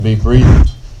be breathing,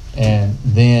 and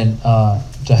then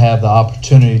to have the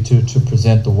opportunity to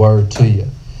present the word to you,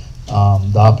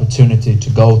 the opportunity to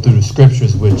go through the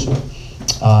scriptures with you,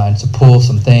 and to pull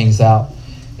some things out,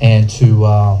 and to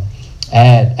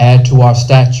add to our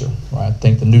stature. Right? I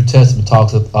think the New Testament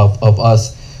talks of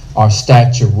us, our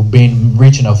stature,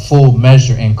 reaching a full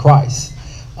measure in Christ,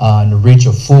 and to reach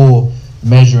a full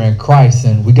measure in Christ,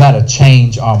 and we got to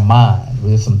change our mind.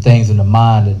 There's some things in the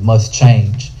mind that must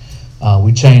change.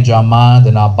 We change our mind,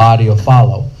 then our body will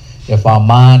follow. If our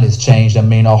mind is changed, that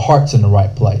means our heart's in the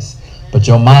right place. But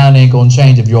your mind ain't going to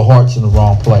change if your heart's in the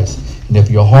wrong place. And if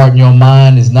your heart and your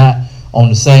mind is not on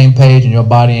the same page, and your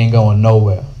body ain't going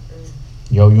nowhere.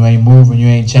 You ain't moving, you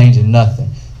ain't changing nothing.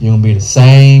 You're going to be the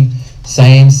same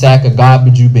sack of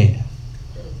garbage you been.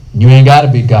 You ain't got to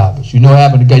be garbage. You know what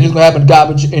happened to garbage? What's going to happen to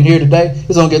garbage in here today?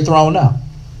 It's going to get thrown out.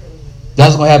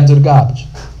 That's going to happen to the garbage.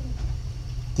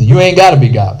 So you ain't got to be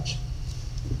garbage.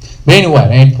 But anyway,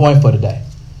 that ain't the point for today.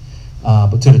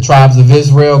 But to the tribes of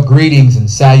Israel, greetings and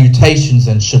salutations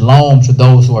and shalom to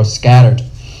those who are scattered.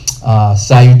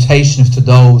 Salutations to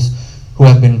those who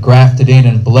have been grafted in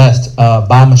and blessed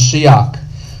by Mashiach.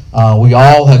 We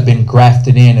all have been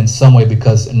grafted in some way,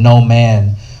 because no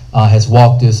man has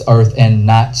walked this earth and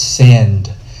not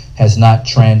sinned, has not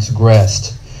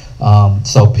transgressed.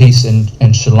 So peace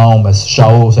and shalom, as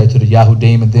Shaul say, to the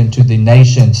Yahudim, and then to the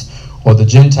nations or the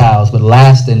Gentiles. But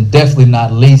last and definitely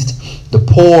not least, the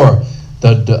poor,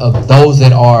 those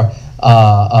that are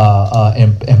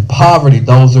in poverty,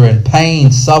 those that are in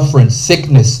pain, suffering,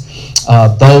 sickness,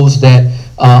 those that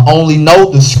only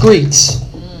know the streets.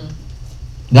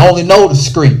 They only know the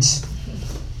streets.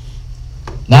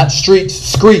 Not streets,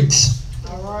 streets.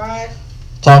 All right.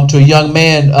 Talking to a young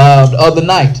man the other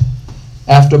night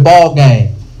after a ball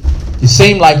game. You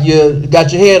seem like you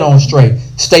got your head on straight.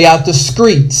 Stay out the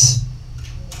streets.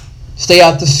 Stay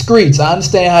out the streets. I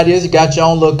understand how it is. You got your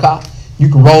own little car. You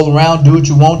can roll around, do what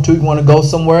you want to. You want to go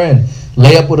somewhere and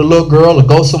lay up with a little girl, or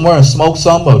go somewhere and smoke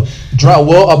some, or drink.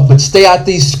 But stay out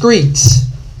these streets.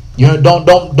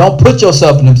 Don't put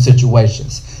yourself in them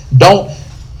situations. Don't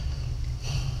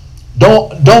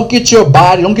get your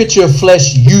body, don't get your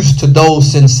flesh used to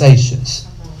those sensations.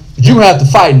 But you have to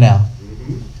fight now.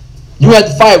 You have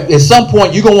to fight. At some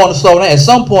point, you're going to want to slow down. At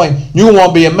some point, you're going to want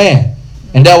to be a man.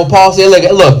 And that's what Paul said.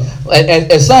 Look,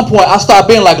 at some point, I start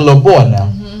being like a little boy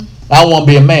now. I don't want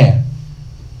to be a man.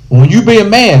 When you be a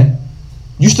man,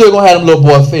 you still going to have them little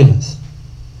boy feelings.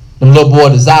 Them little boy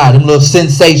desire, them little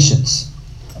sensations.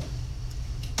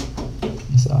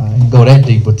 So I didn't go that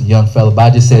deep with the young fella, but I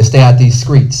just said stay out these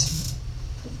streets.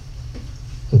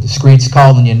 So the streets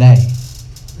calling your name.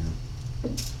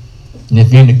 And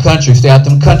if you're in the country, stay out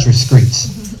them country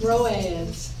streets.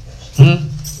 Roads.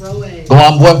 Roads. Go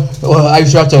on, I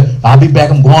used to say, I'll be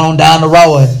back. I'm going on down the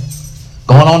road.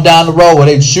 Going on down the road where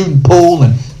they shooting pool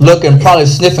and looking, probably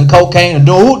sniffing cocaine and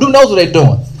doing. Who knows what they're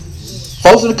doing?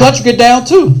 Folks in the country get down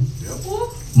too.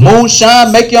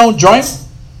 Moonshine, make your own drink.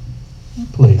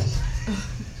 Please.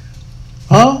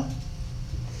 Huh?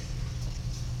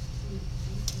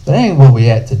 That ain't where we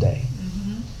at today.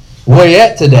 Where we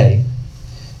at today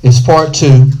is part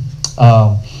 2.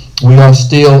 We are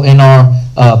still in our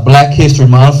Black History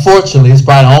Month. Unfortunately, it's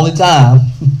probably the only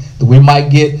time that we might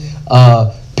get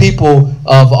people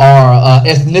of our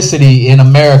ethnicity in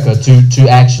America to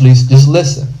actually just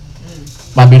listen.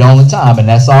 Might be the only time, and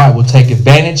that's all right. We'll take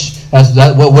advantage.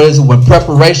 What is it? When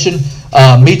preparation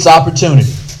meets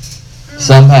opportunity,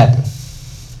 something happens.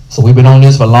 So we've been on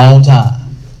this for a long time.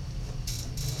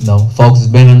 Folks has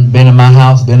been in my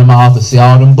house, been in my office, see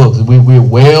all them books. We're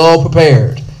well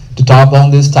prepared to talk on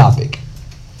this topic,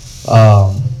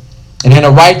 and in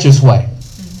a righteous way.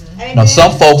 Now,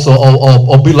 some folks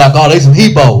will be like, "Oh, they some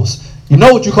Hebos." You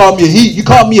know what you call me? You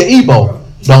call me an Ebo,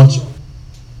 don't you?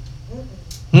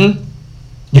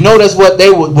 You know that's what they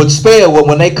would spell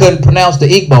when they couldn't pronounce the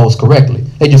Igbos correctly.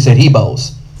 They just said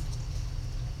Hebos.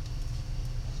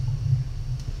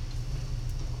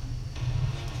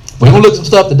 We're going to look at some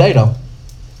stuff today, though.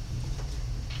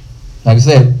 Like I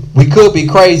said, we could be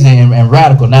crazy and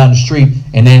radical down the street,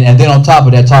 and then on top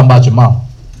of that, talking about your mama.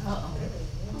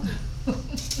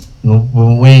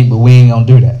 We ain't going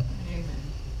to do that.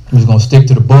 We're just going to stick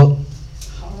to the book.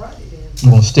 We're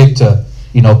going to stick to,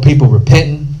 people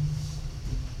repenting.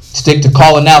 Stick to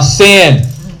calling out sin.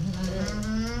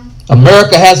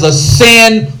 America has a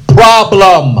sin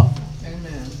problem.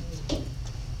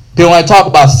 People want to talk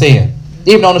about sin.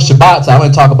 Even on the Shabbat time, I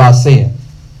want to talk about sin.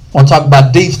 I want to talk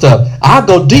about deep stuff. I'll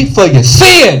go deep for you.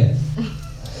 Sin!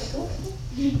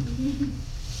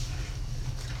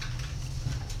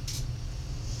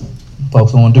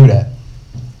 Folks don't want to do that.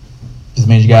 Just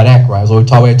means you got to act right. So we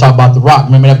talk about the rock.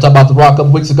 Remember that we talked about the rock a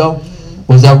couple weeks ago?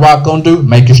 What's that rock going to do?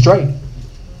 Make it straight.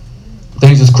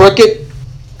 Things is crooked,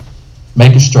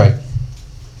 make it straight.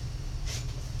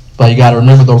 But you got to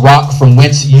remember the rock from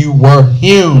whence you were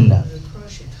hewn.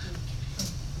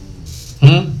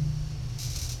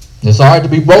 It's hard to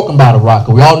be broken by the rock.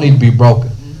 We all need to be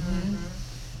broken.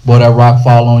 Boy, that rock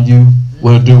fall on you,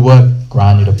 will do what?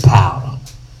 Grind you to powder.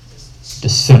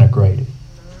 Disintegrate it.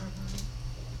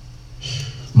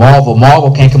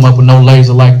 Marvel can't come up with no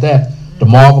laser like that. The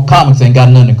Marvel comics ain't got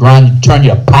nothing to grind you, turn you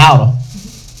to powder.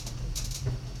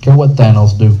 Care what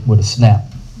Thanos do with a snap.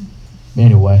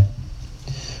 Anyway.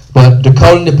 But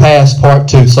decoding the past, part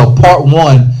 2. So part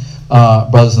 1,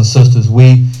 brothers and sisters,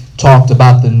 we talked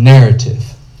about the narrative.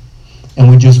 And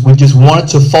we just wanted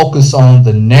to focus on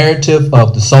the narrative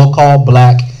of the so-called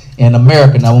black in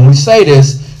America. Now, when we say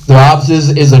this, there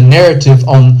obviously is a narrative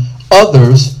on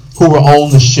others who were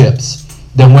on the ships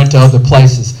that went to other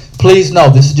places. Please know,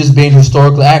 this is just being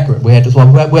historically accurate. We had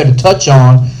to touch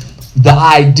on the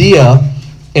idea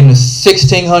in the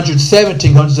 1600s,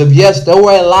 1700s of, yes, there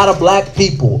were a lot of black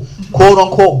people,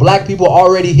 quote-unquote black people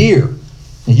already here.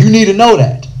 And you need to know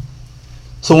that.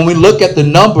 So when we look at the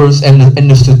numbers and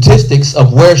the statistics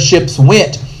of where ships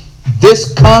went,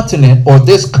 this continent or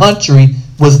this country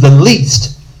was the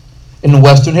least in the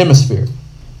Western Hemisphere.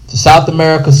 So South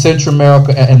America, Central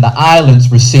America, and the islands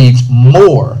received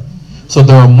more. So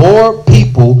there are more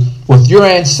people with your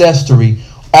ancestry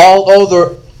all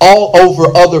over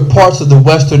other parts of the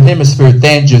Western Hemisphere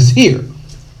than just here.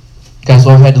 Okay,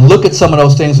 so I had to look at some of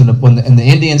those things in the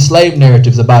Indian slave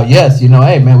narratives about, yes,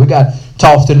 hey man, we got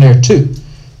tossed in there too.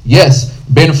 Yes,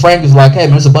 Ben Franklin's like, hey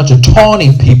man, there's a bunch of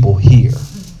tawny people here.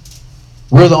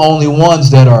 We're the only ones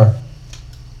that are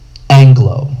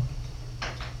Anglo.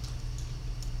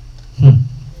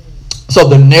 So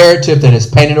the narrative that is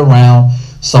painted around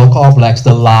so-called blacks,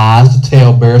 the lies, the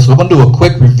talebearers. So we're going to do a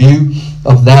quick review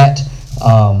of that.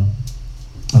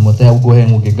 And with that, we'll go ahead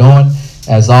and we'll get going.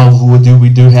 As always, we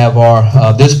do have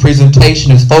our, this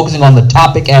presentation is focusing on the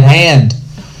topic at hand.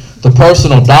 The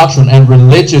personal doctrine and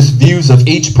religious views of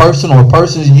each person or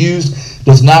persons used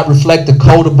does not reflect the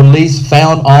code of beliefs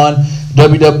found on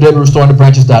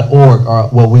www.restoringthebranches.org, or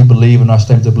what we believe and our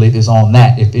statement of belief is on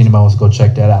that, if anybody wants to go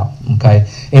check that out. Okay,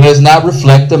 and it does not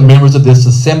reflect the members of this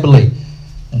assembly.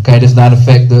 Okay, it does not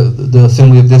affect the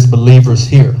assembly of this believers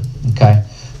here. Okay,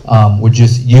 we're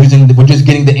just getting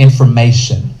the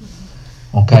information.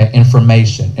 Okay,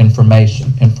 information.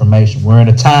 We're in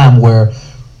a time where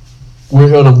we're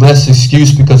here to less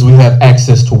excuse because we have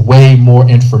access to way more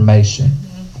information.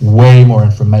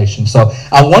 So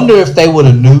I wonder if they would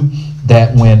have knew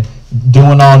that when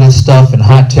doing all this stuff and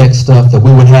high tech stuff that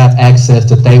we would have access,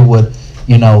 that they would,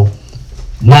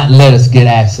 not let us get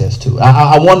access to.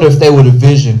 I wonder if they would have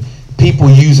envisioned people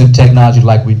using technology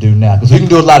like we do now, because we can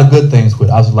do a lot of good things with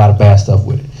it. Obviously, a lot of bad stuff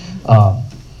with it.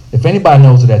 If anybody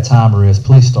knows what that timer is,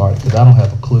 please start it, because I don't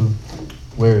have a clue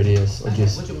where it is. Or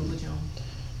just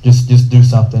do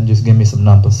something. Just give me some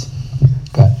numbers.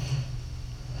 Okay.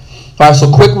 All right, so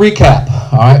quick recap.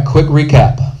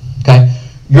 Okay.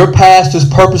 Your past is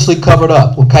purposely covered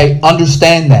up. Okay,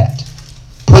 understand that.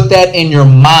 Put that in your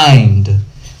mind,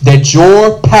 that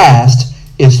your past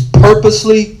is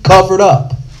purposely covered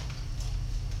up.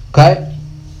 Okay?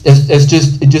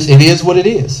 It is what it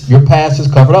is. Your past is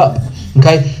covered up.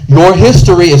 Okay? Your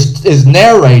history is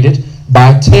narrated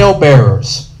by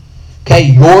talebearers. Okay?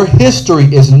 Your history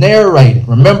is narrated,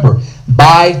 remember,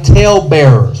 by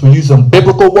talebearers. We use a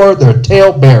biblical word, they're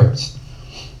talebearers.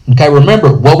 Okay?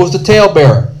 Remember, what was the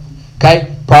talebearer?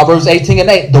 Okay? Proverbs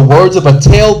 18:8. The words of a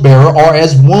talebearer are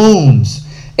as wounds,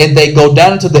 and they go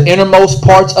down into the innermost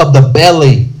parts of the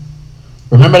belly.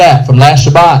 Remember that from last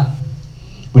Shabbat.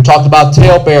 We talked about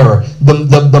talebearer.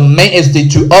 The main is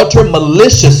to utter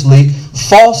maliciously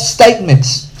false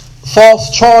statements, false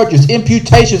charges,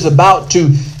 imputations about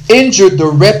to injure the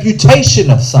reputation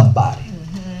of somebody.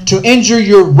 To injure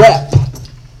your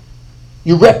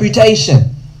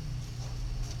reputation.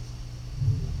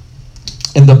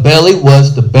 And the belly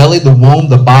was the womb,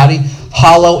 the body,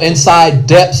 hollow inside,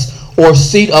 depths, or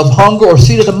seat of hunger, or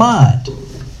seat of the mind.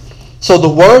 So the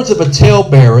words of a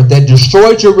talebearer that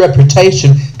destroyed your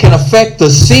reputation can affect the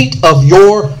seat of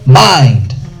your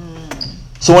mind.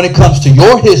 So when it comes to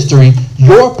your history,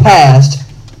 your past,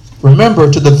 remember,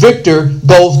 to the victor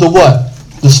goes the what?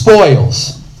 The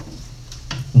spoils.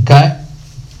 Okay?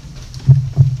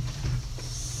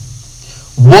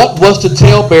 What was the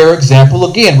talebearer example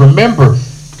again? Remember,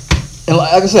 and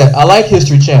like I said, I like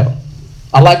History Channel.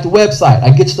 I like the website. I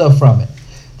get stuff from it.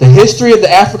 The history of the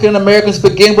African Americans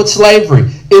began with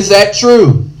slavery. Is that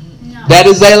true? No. That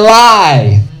is a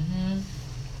lie.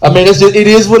 I mean, it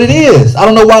is what it is. I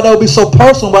don't know why that would be so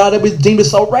personal, why that would be deemed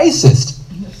as so racist.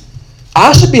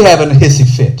 I should be having a hissy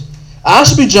fit. I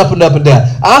should be jumping up and down.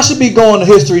 I should be going to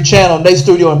History Channel and their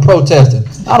studio and protesting.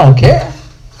 I don't care.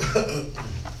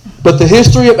 But the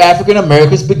history of African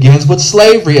Americans begins with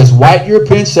slavery, as white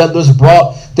European settlers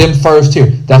brought them first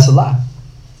here. That's a lie.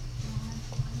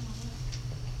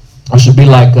 I should be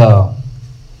like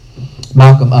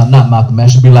Malcolm, not Malcolm. I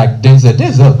should be like Denzel.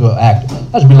 Denzel's a good actor.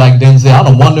 I should be like Denzel. I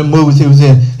don't know one of them movies he was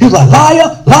in. He was like,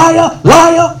 liar, liar,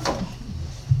 liar.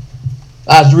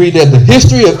 I was reading that the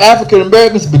history of African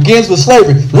Americans begins with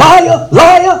slavery. Liar,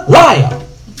 liar, liar.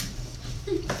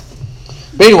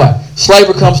 But anyway,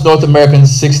 slavery comes to North America in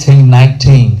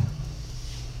 1619.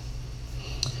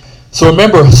 So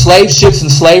remember, Slave Ships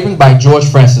and Slavery by George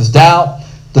Francis Dowd.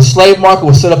 The slave market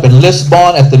was set up in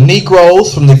Lisbon. At the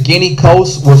Negroes from the Guinea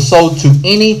coast were sold to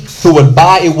any who would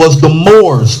buy. It was the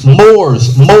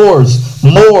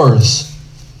Moors.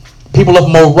 People of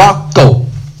Morocco.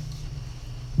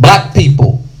 Black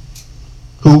people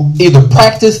who either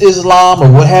practiced Islam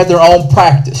or would have their own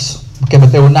practice. Okay,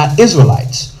 but they were not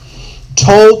Israelites.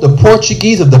 Told the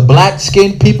Portuguese of the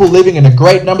black-skinned people living in a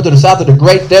great number to the south of the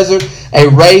Great Desert, a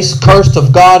race cursed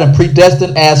of God and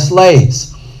predestined as slaves.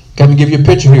 Let me give you a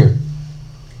picture here.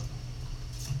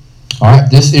 All right,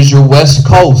 this is your west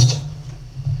coast.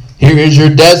 Here is your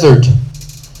desert.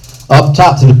 Up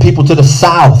top to the people to the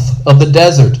south of the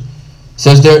desert. It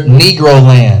says there, Negro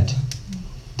land.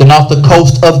 Then off the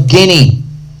coast of Guinea.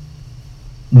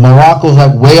 Morocco's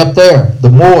like way up there. The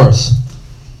Moors.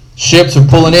 Ships are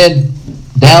pulling in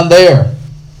down there.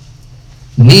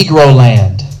 Negro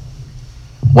land.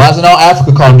 Why isn't all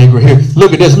Africa called Negro? Here,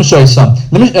 look at this. Let me show you something.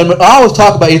 And I always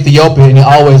talk about Ethiopia, and it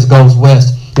always goes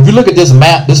west. If you look at this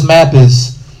map is,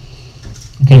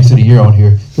 I can't see the year on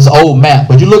here. It's an old map.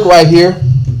 But you look right here.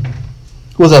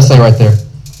 What does that say right there?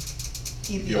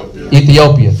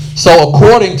 Ethiopia. So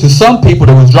according to some people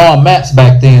that was drawing maps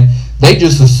back then, they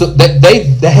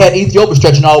had Ethiopia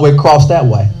stretching all the way across that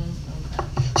way.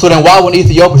 So then why wouldn't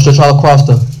Ethiopia stretch all across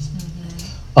the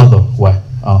other way?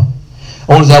 Oh.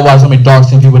 I wonder, is that why so many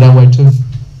dark-skinned people that way too?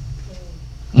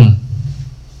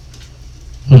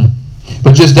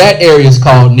 But just that area is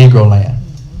called Negro land.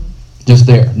 Just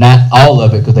there. Not all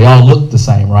of it, because they all look the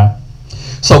same, right?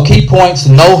 So key points: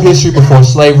 no history before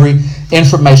slavery,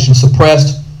 information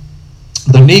suppressed.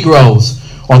 The Negroes,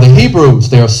 or the Hebrews,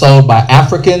 they are sold by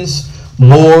Africans,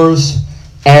 Moors,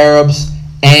 Arabs,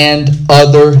 and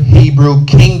other Hebrew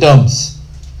kingdoms.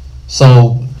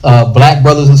 So black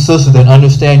brothers and sisters that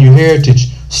understand your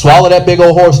heritage, swallow that big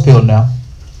old horse pill now.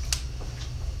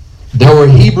 There were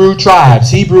Hebrew tribes,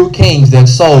 Hebrew kings that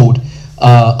sold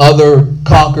other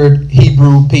conquered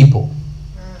Hebrew people.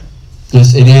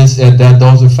 Those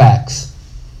are facts.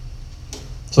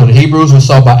 So the Hebrews were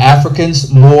sold by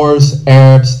Africans, Moors,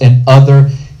 Arabs, and other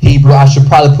Hebrew. I should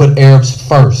probably put Arabs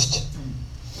first,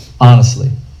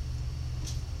 honestly.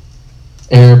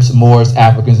 Arabs, Moors,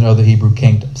 Africans, and other Hebrew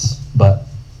kingdoms.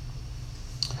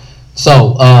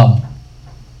 So I'm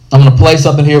going to play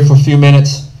something here for a few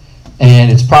minutes,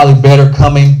 and it's probably better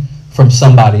coming from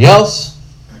somebody else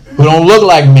who don't look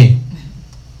like me.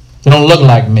 They don't look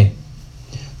like me.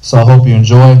 So I hope you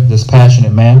enjoy this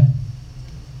passionate man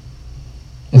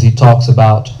as he talks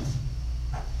about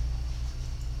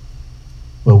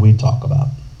what we talk about,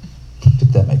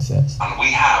 if that makes sense. And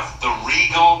we have the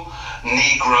regal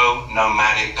Negro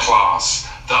nomadic class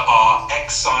that are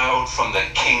exiled from the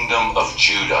kingdom of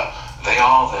Judah. They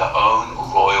are their own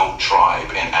royal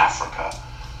tribe in Africa.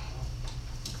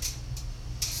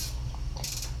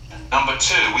 Number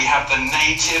two, we have the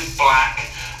native black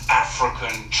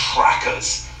African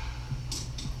trackers.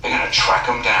 They're going to track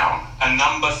them down. And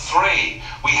number three,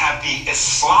 we have the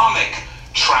Islamic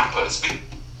trappers.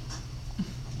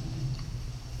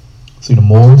 See the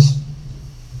Moors?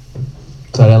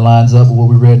 So that lines up with what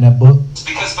we read in that book?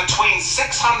 Because between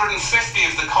 650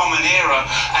 of the Common Era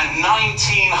and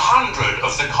 1900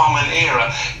 of the Common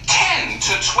Era, 10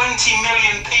 to 20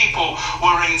 million people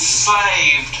were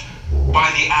enslaved by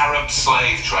the Arab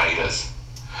slave traders.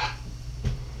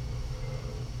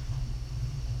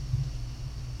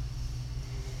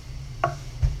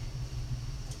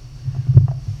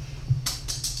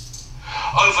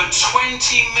 Over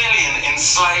 20 million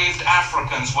enslaved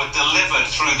Africans were delivered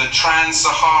through the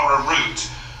Trans-Sahara route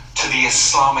to the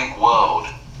Islamic world.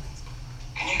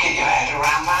 Can you get your head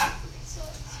around that?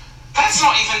 That's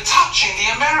not even touching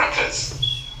the Americas.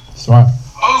 That's right.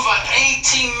 Over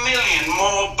 80 million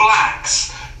more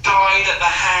blacks died at the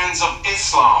hands of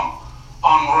Islam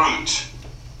en route.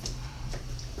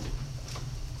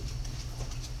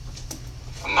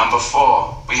 Number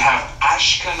 4, we have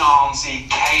Ashkenazi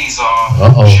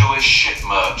Khazar Jewish ship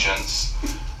merchants.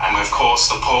 And of course,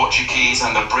 the Portuguese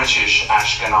and the British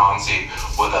Ashkenazi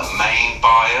were the main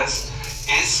buyers.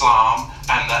 Islam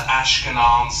and the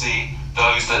Ashkenazi,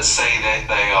 those that say that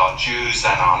they are Jews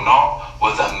and are not,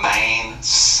 were the main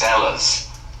sellers.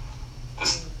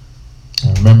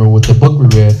 I remember with the book we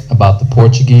read about the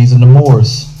Portuguese and the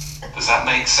Moors. Does that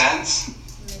make sense?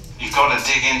 You've got to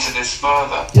dig into this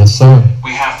further. Yes, sir.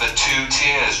 We have the 2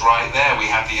 tiers right there. We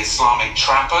have the Islamic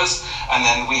trappers, and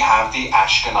then we have the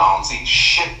Ashkenazi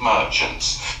ship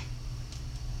merchants.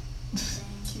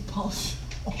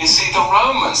 You see, the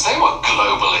Romans, they were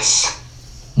globalists.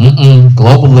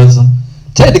 Globalism.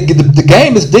 Ted, the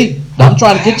game is deep. I'm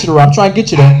trying to get you there. I'm trying to get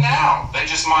you there. And now, they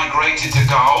just migrated to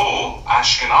Gaul,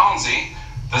 Ashkenazi,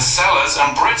 the sellers,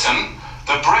 and Britain,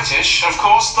 the British, of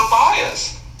course, the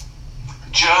buyers.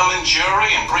 German Jewry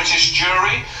and British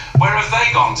Jewry, where have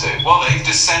they gone to? Well, they've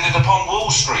descended upon Wall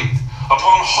Street,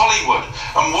 upon Hollywood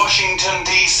and Washington,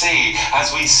 D.C.,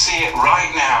 as we see it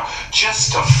right now,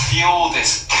 just to fuel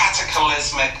this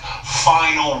cataclysmic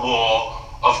final war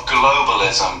of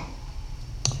globalism,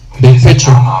 which is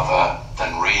picture. none other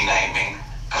than renaming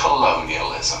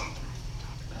colonialism.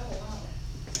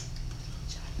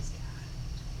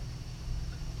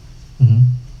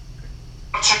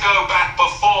 To go back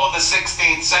before the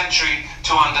 16th century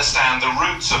to understand the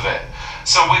roots of it.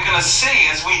 So we're going to see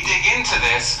as we dig into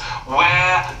this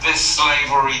where this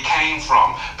slavery came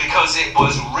from, because it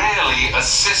was really a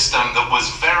system that was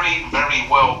very, very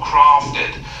well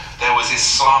crafted. There was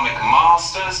Islamic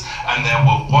masters and there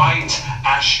were white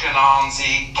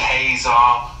Ashkenazi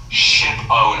Khazar ship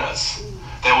owners.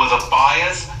 There were the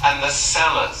buyers and the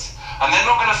sellers. And they're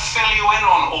not going to fill you in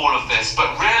on all of this,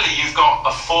 but really you've got a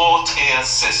 4-tier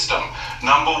system.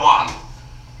 Number 1,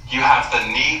 you have the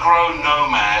Negro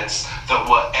nomads that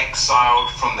were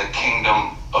exiled from the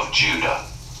kingdom of Judah.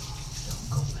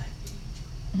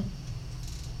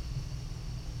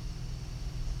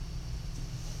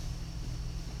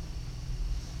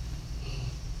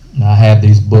 Now I have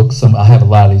these books. I have a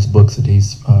lot of these books that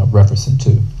he's referencing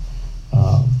to.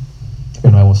 If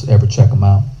anyone wants to ever check them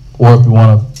out, or if you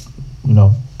want to,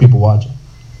 people watching.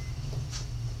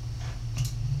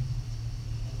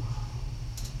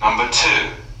 Number 2,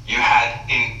 you had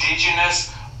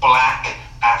indigenous black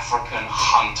African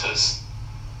hunters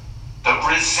that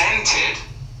resented.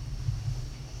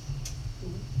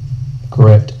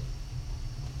 Correct.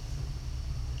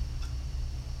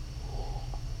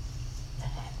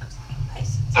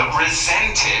 That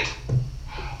resented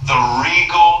the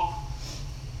regal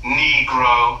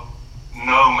Negro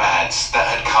nomads that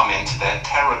had come into their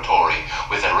territory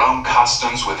with their own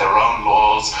customs, with their own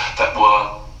laws that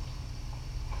were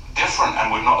different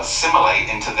and would not assimilate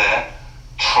into their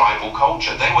tribal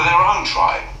culture. They were their own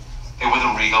tribe. They were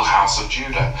the regal house of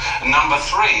Judah. And number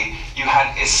 3, you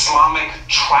had Islamic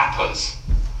trappers.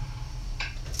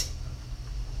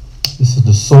 This is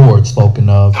the sword spoken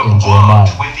of that in Jeremiah.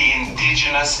 worked with the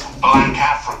indigenous black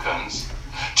Africans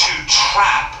to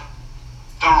trap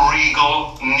the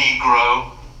regal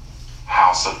Negro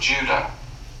house of Judah.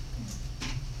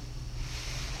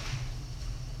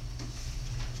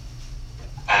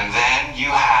 And then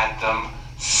you had them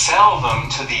sell them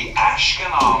to the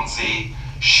Ashkenazi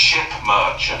ship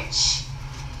merchants,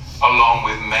 along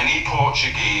with many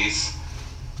Portuguese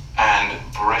and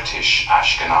British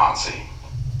Ashkenazi.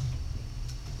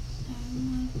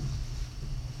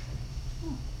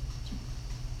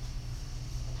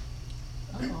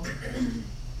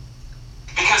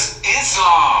 Because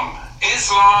Islam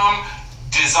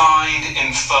designed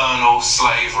infernal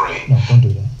slavery. No, don't do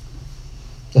that.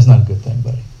 That's not a good thing,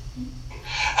 buddy.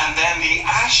 And then the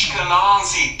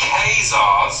Ashkenazi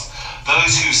Khazars,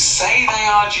 those who say they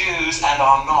are Jews and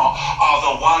are not,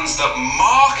 are the ones that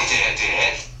marketed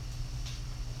it.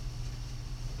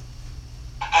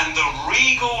 And the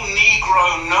regal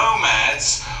Negro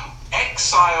nomads,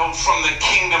 exiled from the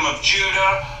kingdom of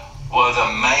Judah, were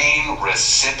the main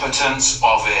recipients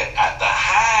of it at the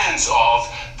hands of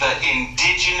the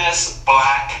indigenous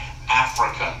black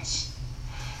Africans.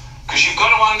 Because you've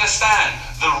got to understand,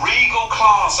 the regal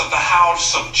class of the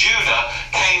house of Judah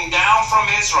came down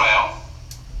from Israel,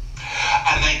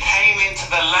 and they came into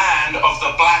the land of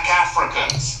the black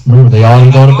Africans. Remember, they all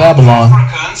go to Babylon. The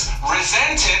Africans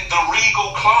resented the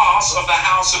regal class of the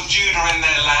house of Judah in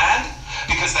their land,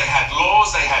 because they had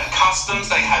laws, they had customs,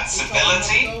 they had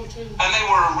civility, and they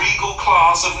were a regal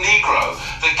class of Negro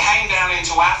that came down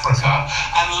into Africa.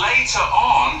 And later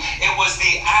on, it was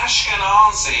the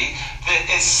Ashkenazi the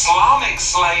Islamic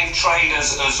slave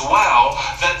traders as well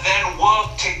that then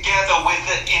worked together with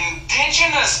the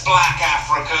indigenous black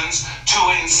Africans to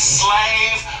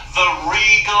enslave the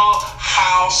regal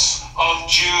house of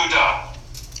Judah.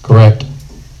 Correct.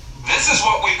 This is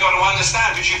what we've got to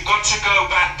understand, but you've got to go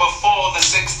back before the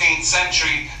 16th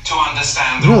century to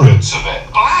understand the Really? roots of it.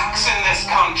 Blacks in this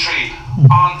country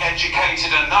aren't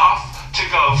educated enough to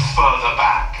go further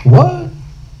back. What?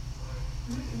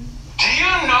 Do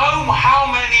you know how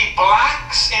many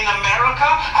blacks in America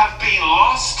have been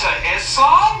lost to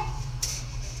Islam?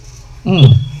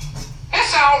 Mm.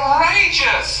 It's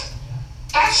outrageous.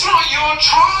 That's not your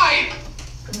tribe.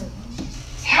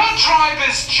 Your tribe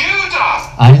is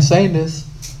Judah. I ain't saying this.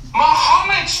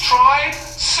 Muhammad's tribe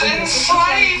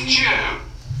enslaved you.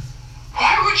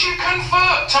 Why would you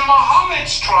convert to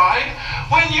Muhammad's tribe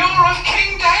when you're of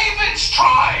King David's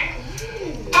tribe?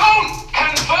 Don't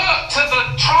convert to the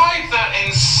tribe that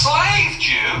enslaved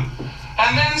you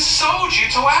and then sold you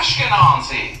to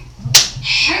Ashkenazi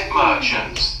ship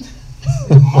merchants.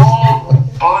 More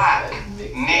black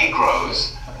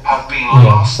Negroes have been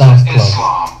lost to sounds close.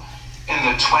 Islam in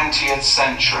the 20th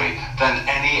century than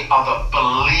any other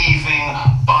believing,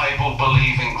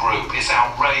 Bible-believing group. It's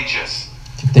outrageous.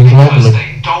 Think Because globally.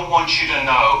 they don't want you to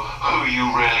know who you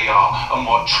really are and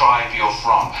what tribe you're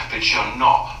from, but you're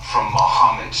not from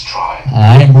Muhammad's tribe.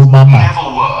 I ain't moved my mouth. Never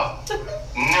were.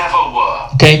 Never were.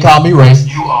 Can't call me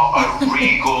racist. You are a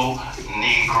regal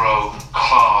Negro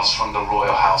class from the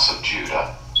royal house of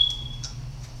Judah.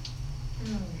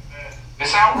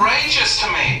 It's outrageous to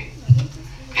me.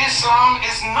 Islam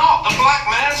is not the black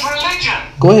man's religion.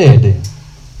 Go ahead then.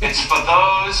 It's for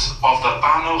those of the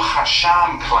Banu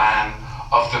Hasham clan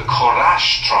of the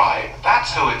Quraysh tribe.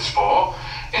 That's who it's for.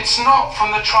 It's not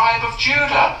from the tribe of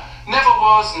Judah. Never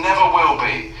was, never will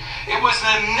be. It was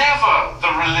never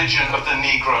the religion of the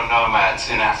Negro nomads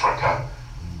in Africa,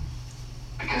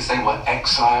 because they were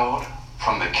exiled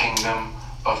from the kingdom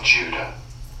of Judah.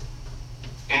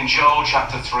 In Joel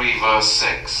chapter 3 verse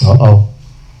 6, Uh-oh.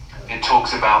 it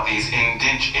talks about these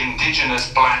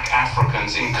indigenous black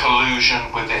Africans in collusion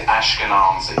with the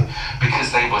Ashkenazi,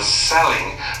 because they were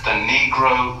selling the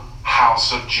Negro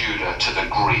house of Judah to the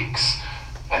Greeks.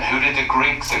 And who did the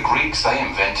Greeks? The Greeks, they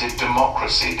invented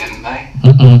democracy, didn't they?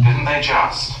 Mm-mm. Didn't they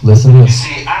just? Listen to You this.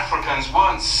 see, Africans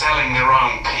weren't selling their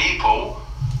own people.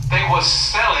 They were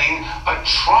selling a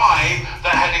tribe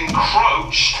that had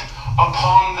encroached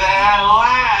upon their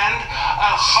land,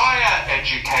 a higher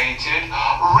educated,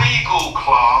 regal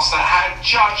class that had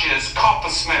judges,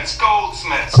 coppersmiths,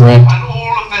 goldsmiths, Correct. and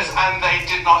all of this, and they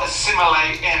did not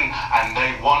assimilate in, and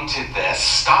they wanted their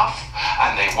stuff,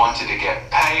 and they wanted to get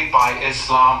paid by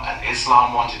Islam, and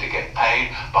Islam wanted to get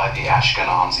paid by the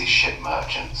Ashkenazi ship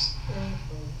merchants.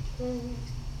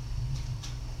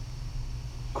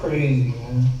 Crazy,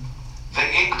 man. The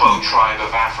Igbo tribe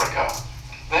of Africa,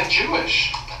 they're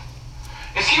Jewish.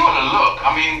 If you were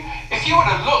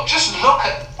to look, just look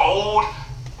at old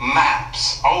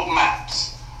maps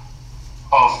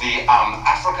of the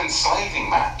African slaving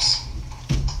maps.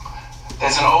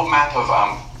 There's an old map of,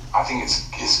 I think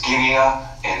it's Guinea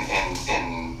in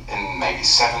maybe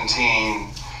in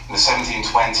the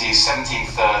 1720s,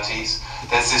 1730s.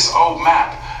 There's this old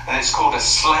map, and it's called a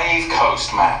Slave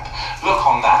Coast map. Look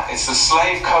on that. It's the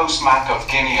Slave Coast map of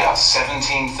Guinea,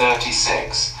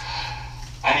 1736.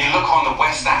 And you look on the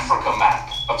West Africa map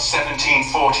of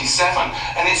 1747,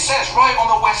 and it says right on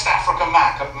the West Africa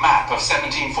map of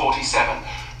 1747,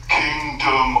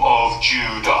 Kingdom of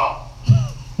Judah.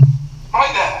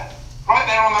 Right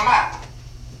there on the map.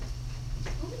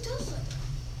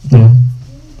 Yeah.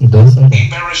 It does say that.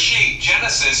 Bereshit,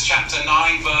 Genesis chapter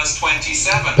 9 verse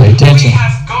 27. Pay attention. We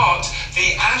have got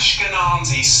the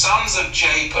Ashkenazi sons of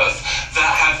Japheth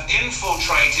that have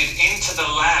infiltrated into the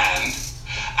land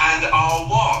and are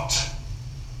what?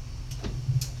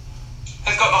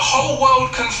 They've got the whole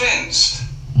world convinced.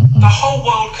 The whole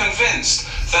world convinced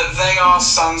that they are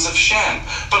sons of Shem.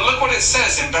 But look what it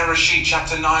says in Bereshit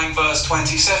chapter 9 verse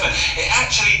 27. It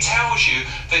actually tells you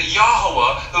that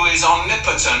Yahweh, who is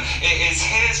omnipotent, it is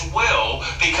his will,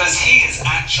 because he has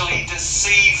actually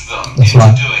deceived them That's into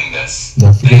right. doing this.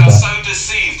 Don't They forget are that. so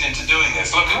deceived into doing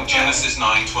this. Look at Genesis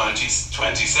 9:27.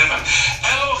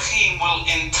 Elohim will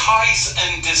entice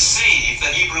and deceive.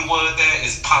 The Hebrew word there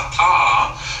is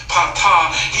patar.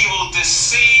 Patar. He will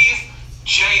deceive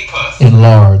Japheth.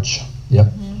 Enlarge. Yep.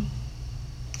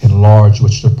 Enlarge,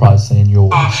 which they're probably saying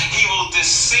yours. He will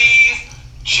deceive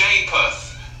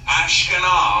Japheth,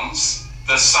 Ashkenaz,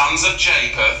 the sons of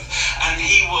Japheth, and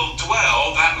he will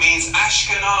dwell, that means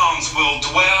Ashkenaz will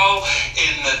dwell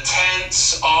in the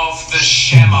tents of the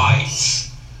Shemites.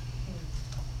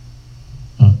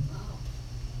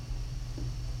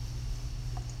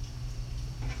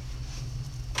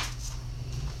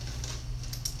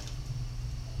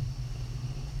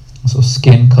 So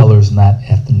skin color is not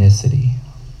ethnicity.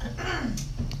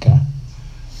 Okay.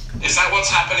 Is that what's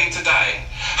happening today?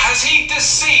 Has he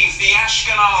deceived the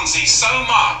Ashkenazi so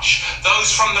much,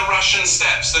 those from the Russian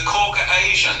steppes, the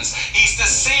Caucasians, he's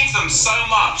deceived them so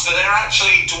much that they're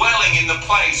actually dwelling in the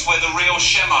place where the real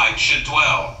Shemites should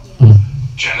dwell?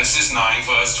 Genesis 9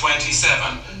 verse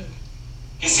 27.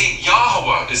 You see,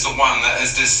 Yahweh is the one that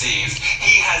has deceived.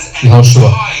 He has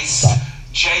enticed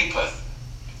Japheth.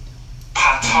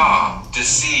 Patah,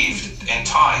 deceived,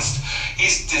 enticed.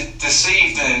 He's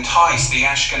deceived and enticed the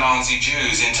Ashkenazi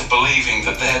Jews into believing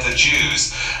that they're the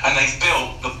Jews, and they've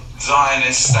built the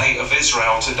Zionist state of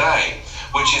Israel today,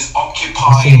 which is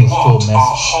occupying what?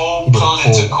 Our whole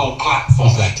political platform.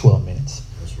 It's like 12 minutes.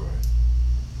 That's right.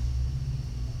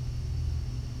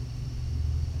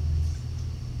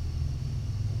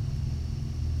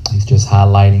 He's just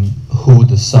highlighting who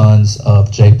the sons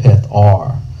of Japheth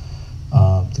are.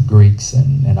 The Greeks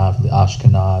and obviously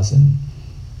Ashkenaz, and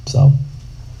so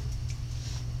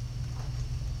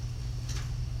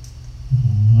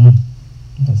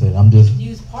that's it. I'm just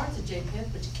Use parts of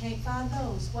Japheth, but you can't find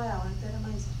those. Wow, ain't that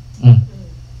amazing?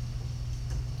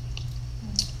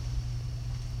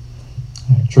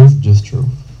 All right, truth, just truth.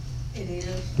 It is.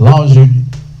 As long as you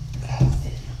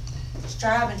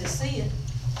Striving to see it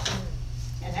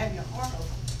and have your heart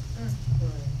open.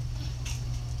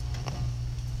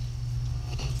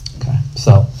 okay.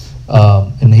 So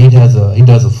and he does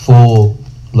a full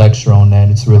lecture on that.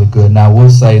 It's really good. Now I will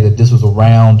say that this was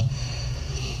around,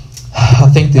 I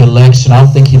think, the election. I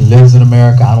don't think he lives in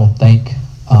America. I don't think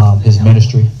his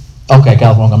ministry. Okay,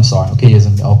 got it wrong. I'm sorry. Okay, he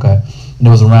isn't. Okay, and it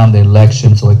was around the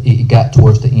election, so it got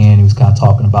towards the end. He was kind of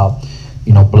talking about,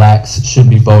 blacks shouldn't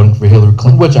be voting for Hillary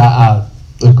Clinton, which I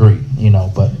agree.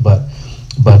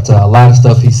 But a lot of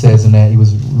stuff he says in that, he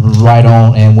was right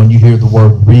on. And when you hear the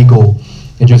word regal,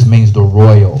 it just means the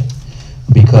royal,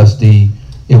 because it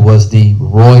was the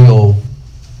royal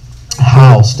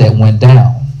house that went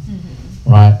down,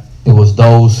 right? It was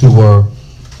those who were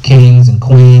kings and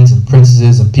queens and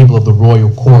princesses and people of the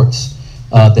royal courts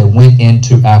that went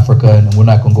into Africa, and we're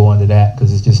not going to go into that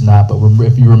because it's just not. But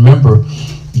if you remember,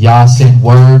 Yah sent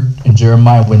word, and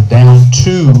Jeremiah went down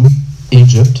to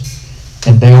Egypt,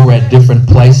 and they were at different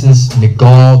places: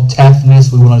 Negal,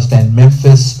 Taphnis, we will understand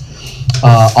Memphis,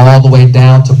 all the way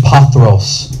down to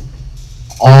Pathros,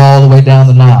 all the way down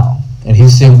the Nile. And he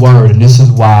sent word, and this is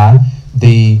why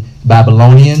the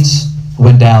Babylonians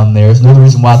went down there. It's another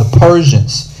reason why the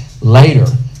Persians later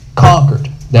conquered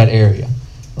that area,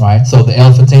 right? So the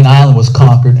Elephantine Island was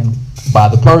conquered by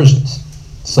the Persians.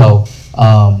 So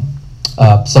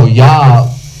Yah,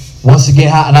 once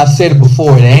again, and I've said it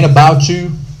before, it ain't about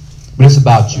you, but it's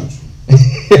about you.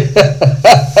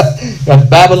 The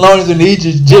Babylonians and the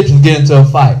Egyptians get into a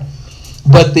fight.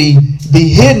 But the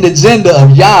hidden agenda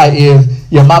of Yah is,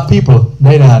 my people,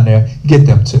 they down there, get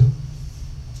them too.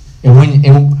 And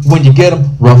when you get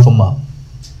them, rough them up.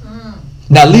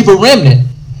 Now leave a remnant,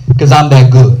 because I'm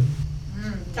that good.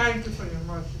 Thank you for your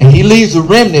mercy. And he leaves a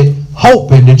remnant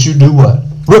hoping that you do what?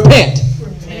 Repent.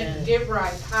 Repent. Get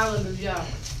right. Hallelujah.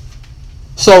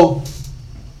 So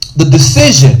the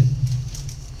decision,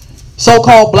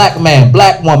 so-called black man,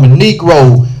 black woman,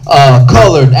 Negro,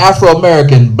 colored,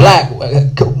 Afro-American, black,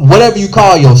 whatever you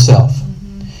call yourself,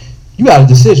 you got a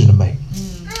decision to make.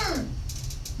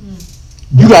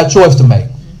 You got a choice to make.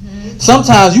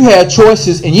 Sometimes you had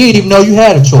choices and you didn't even know you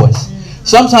had a choice.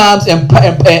 Sometimes in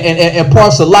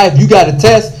parts of life you got a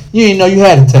test, you didn't know you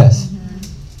had a test.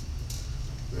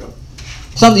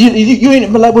 Something you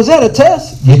ain't like, was that a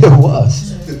test? Yeah, it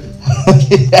was.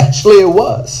 Actually, it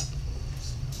was.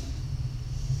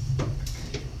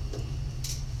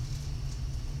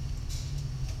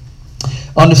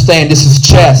 Understand, this is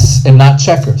chess and not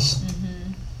checkers.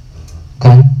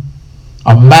 Okay?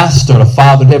 Our master, the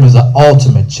Father in heaven, is the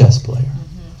ultimate chess player.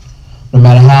 No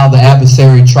matter how the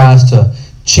adversary tries to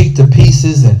cheat the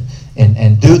pieces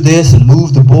and do this and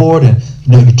move the board, and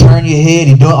you turn your head,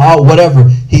 you do all whatever.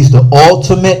 He's the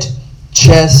ultimate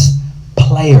chess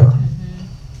player.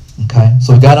 Okay,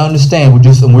 so we got to understand.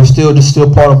 We're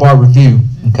still part of our review.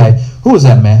 Okay, who is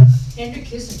that man? Henry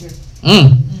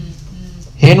Kissinger.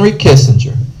 Henry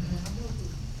Kissinger.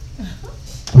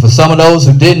 And for some of those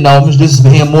who didn't know him, this is for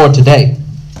him more today.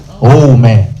 Oh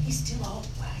man. He's still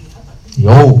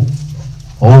old.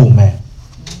 Oh man.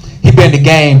 He been in the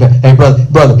game, hey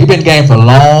brother, he been in the game for a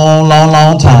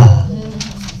long time.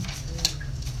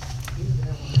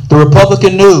 The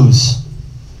Republican News,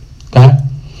 okay?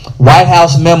 White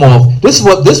House memo. This is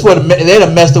what they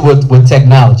done messed up with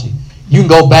technology. You can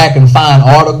go back and find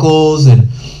articles and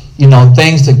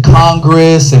things to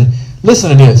Congress, and listen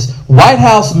to this. White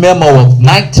House memo of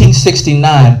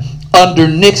 1969 under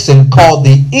Nixon called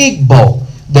the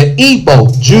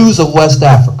Igbo Jews of West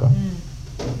Africa.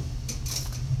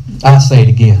 I'll say it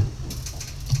again.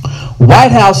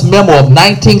 White House memo of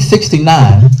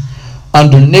 1969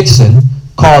 under Nixon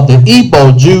called the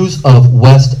Igbo Jews of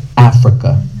West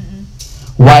Africa.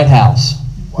 White House.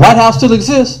 White House still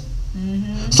exists.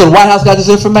 So the White House got this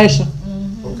information.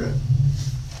 Okay.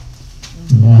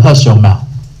 Man, hush your mouth.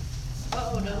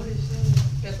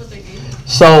 That's what they did.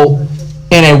 So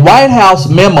in a White House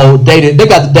memo dated, they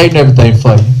got the date and everything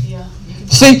for you. Yeah.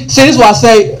 See, this is why I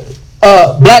say,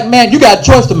 black man, you got a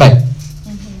choice to make.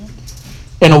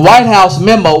 In a White House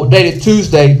memo dated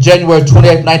Tuesday, January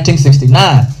 28,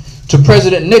 1969, to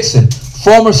President Nixon,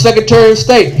 former Secretary of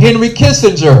State Henry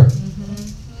Kissinger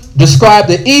described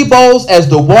the Igbos as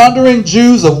the wandering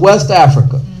Jews of West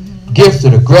Africa,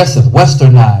 gifted, aggressive,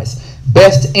 westernized,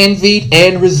 best envied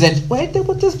and resented. Wait,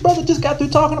 what this brother just got through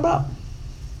talking about?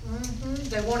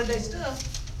 They wanted their stuff.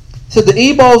 Said the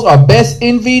Igbos are best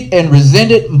envied and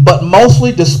resented, but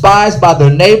mostly despised by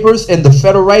their neighbors in the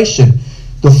Federation.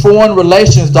 The Foreign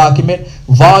Relations Document,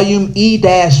 Volume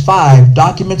E-5,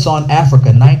 Documents on Africa,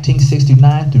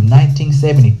 1969 through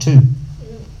 1972. I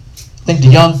think the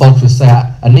young folks would say,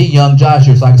 I need young Josh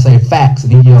here so I can say facts,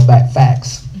 and he yell back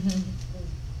facts.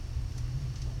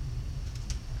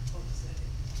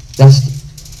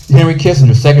 That's Henry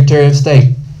Kissinger, Secretary of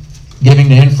State, giving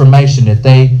the information that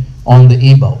they on the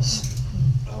Igbos.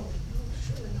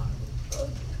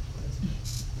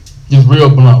 Just real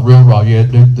blunt, real raw. Yeah,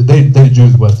 they the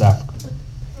Jews of West Africa.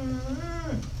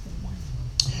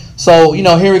 So,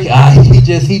 Henry,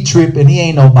 he tripping. He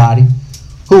ain't nobody.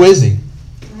 Who is he?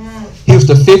 He was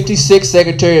the 56th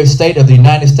Secretary of State of the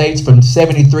United States from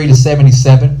 73 to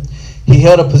 77. He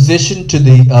held a position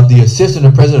of the Assistant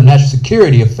to President of National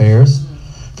Security Affairs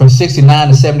from 69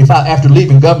 to 75. After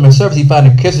leaving government service, he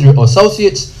founded Kissinger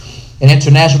Associates, an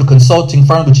international consulting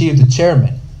firm, which he was the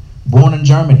chairman. Born in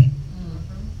Germany.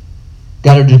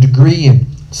 Got her degree in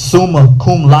summa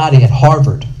cum laude at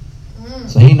Harvard.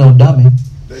 So he no dummy.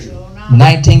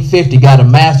 1950, got a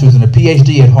master's and a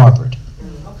PhD at Harvard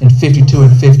in 52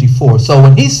 and 54. So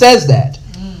when he says that,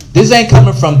 this ain't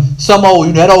coming from some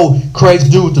that old crazy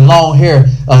dude with the long hair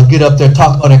get up there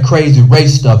talking all that crazy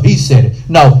race stuff. He said it.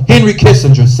 No, Henry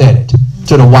Kissinger said it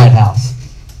to the White House.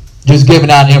 Just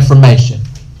giving out information.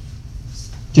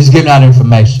 Just giving out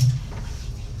information.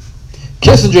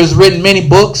 Kissinger has written many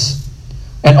books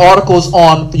and articles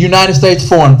on United States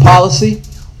foreign policy,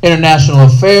 international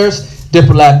affairs,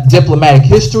 diplomatic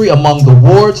history, among the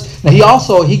awards. Now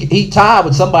he tied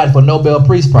with somebody for Nobel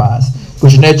Peace Prize,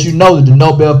 which let you know that the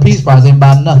Nobel Peace Prize ain't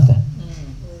about nothing.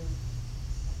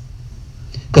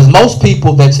 Because most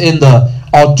people that's in the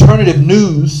alternative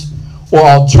news or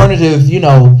alternative,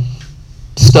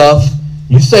 stuff,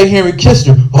 you say Henry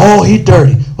Kissinger, oh, he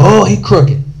dirty, oh, he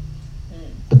crooked.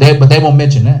 But they won't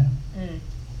mention that.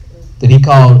 That he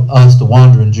called us the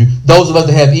wandering Jew. Those of us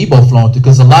that have Igbo flowing through,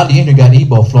 because a lot of you here got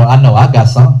Igbo flowing. I know, I got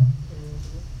some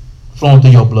flowing through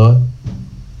your blood.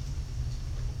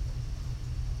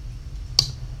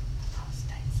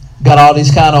 Got all these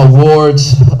kind of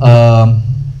awards.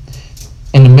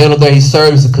 In the middle there, he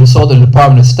served as a consultant in the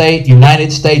Department of State,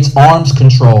 United States Arms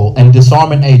Control and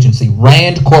Disarmament Agency,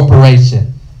 RAND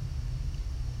Corporation.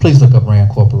 Please look up RAND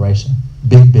Corporation.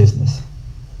 Big business.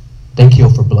 They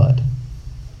kill for blood.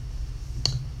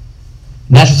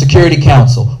 National Security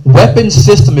Council, Weapons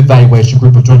System Evaluation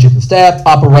Group of Joint Chiefs of Staff,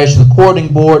 Operations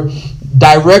Coordinating Board,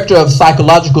 Director of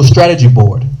Psychological Strategy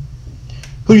Board.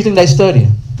 Who do you think they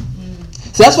studying?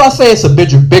 So that's why I say it's a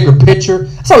bigger picture.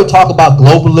 That's why we talk about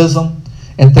globalism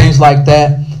and things like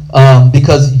that.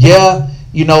 Because,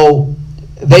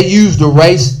 they use the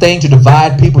race thing to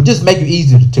divide people, just make it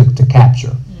easier to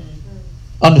capture.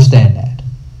 Understand that.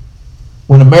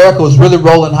 When America was really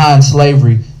rolling high in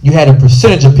slavery, you had a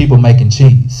percentage of people making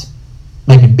cheese,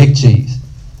 making big cheese.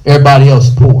 Everybody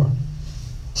else poor.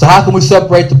 So how can we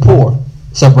separate the poor?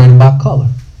 Separate them by color.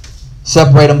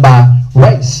 Separate them by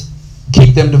race.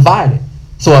 Keep them divided.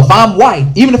 So if I'm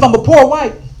white, even if I'm a poor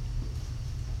white,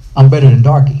 I'm better than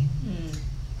darky.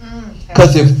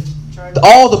 Because if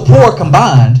all the poor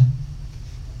combined,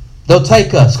 they'll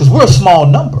take us, because we're a small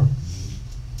number.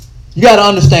 You got to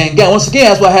understand, once again,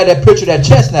 that's why I had that picture of that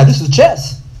chess now. This is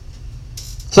chess.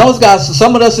 Some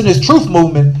of us in this truth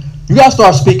movement, you got to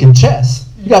start speaking chess.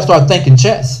 You got to start thinking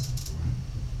chess.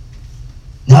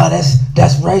 No,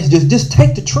 that's race. Just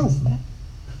take the truth, man.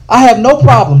 I have no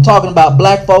problem talking about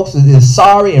black folks as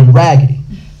sorry and raggedy.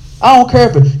 I don't care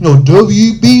if it,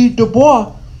 W.E.B. Du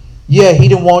Bois. Yeah,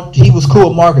 he was cool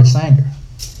with Margaret Sanger.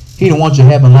 He didn't want you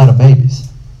having a lot of babies.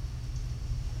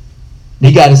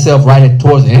 He got himself right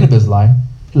towards the end of his life.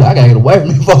 He's like, I gotta get away from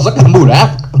these folks. I gotta move to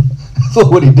Africa. So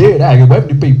what he did, I gotta get away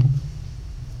from the people.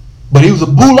 But he was a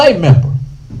Boule member.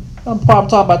 I'm probably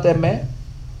talking about that, man.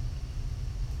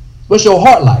 What's your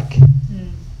heart like?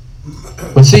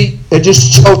 But see, it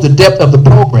just shows the depth of the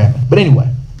programming. But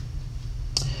anyway,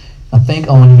 I think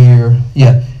on here,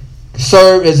 yeah,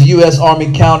 served as the U.S. Army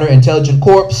Counterintelligence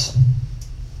Corps.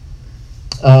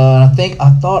 I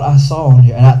thought I saw on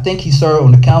here, and I think he served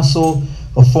on the Council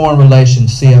of Foreign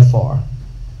Relations, CFR.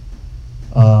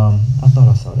 I thought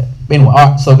I saw that. But anyway,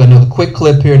 all right, so I got another quick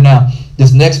clip here now.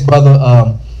 This next brother,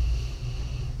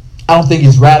 I don't think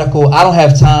he's radical. I don't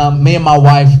have time. Me and my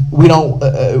wife, we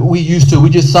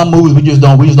just some movies we just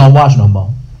don't watch no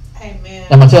more. Amen.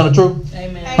 Am I telling the truth?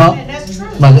 Amen. Huh? Amen. That's true.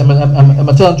 Am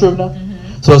I telling the truth now?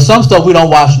 Mm-hmm. So some stuff we don't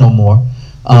watch no more.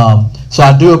 So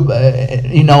I do,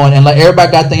 and like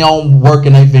everybody got their own work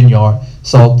in their vineyard.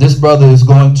 So this brother is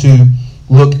going to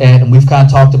look at, and we've kind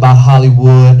of talked about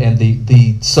Hollywood and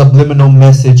the subliminal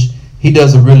message. He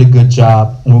does a really good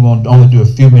job, and we're going to only do a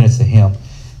few minutes of him.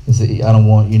 I don't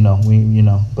want,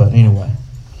 but anyway.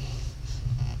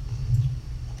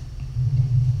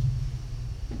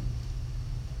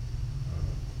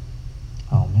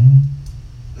 Oh, man.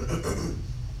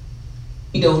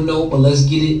 We don't know, but let's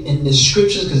get it in the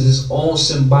scriptures because it's all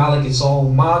symbolic. It's all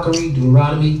mockery.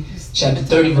 Deuteronomy chapter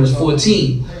 30, verse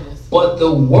 14. But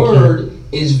the word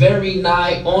is very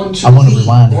nigh unto thee,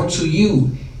 unto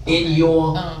you, in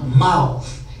your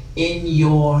mouth. In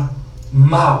your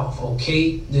mouth,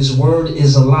 okay? This word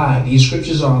is alive. These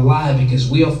scriptures are alive because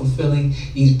we are fulfilling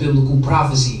these biblical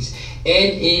prophecies.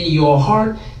 And in your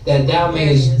heart, that thou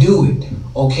mayest do it.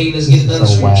 Okay, let's get another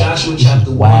scripture. Joshua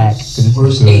chapter 1,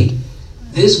 verse 8.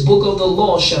 This book of the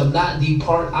law shall not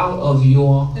depart out of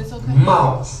your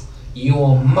mouth.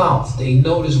 Your mouth. They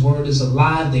know this word is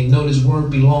alive. They know this word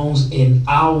belongs in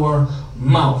our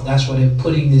mouth. That's why they're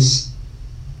putting this.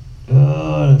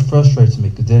 It frustrates me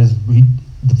because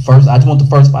I just want the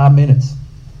first 5 minutes.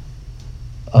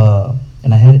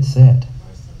 And I had it set.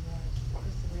 Where's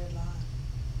the red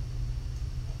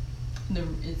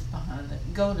line? It's behind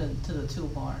it. Go to the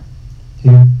toolbar.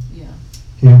 Here? Yeah.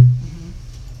 Here? Mm-hmm.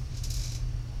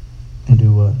 And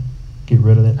do what? Get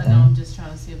rid of that I thing? know, I'm just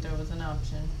trying to see if there was an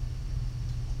option.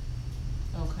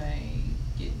 Okay.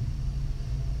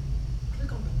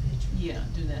 Click on the picture. Yeah,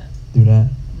 do that. Do that?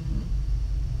 Mm-hmm.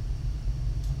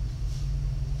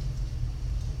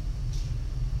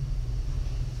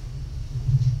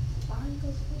 Why you go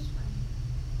to full screen?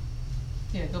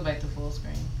 Yeah, go back to full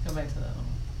screen. Go back to the other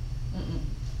one. Mm-mm.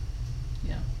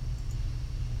 Yeah.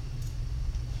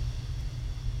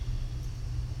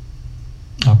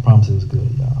 I promise it was good,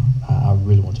 y'all. I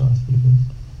really want y'all to see this.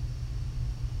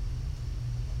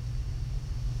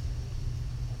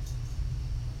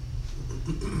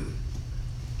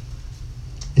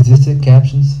 Is this it,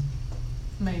 captions?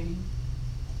 Maybe.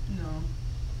 No.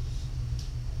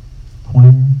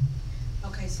 Pointer?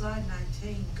 Okay, slide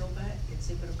 19. Go back and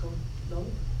see if it'll go lower.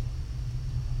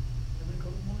 Let me go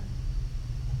to 1.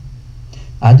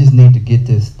 I just need to get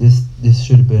this. This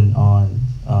should have been on.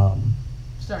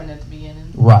 Starting at the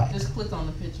beginning. Right. Just click on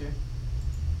the picture.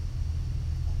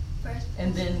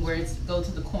 And then where it's go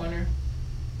to the corner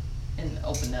and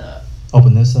open that up.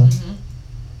 Open this up. Mm-hmm.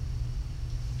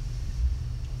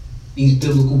 These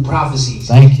biblical prophecies.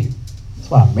 Thank you. That's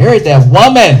why I married that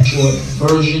woman. Short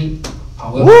version.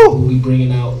 However, Woo! we'll be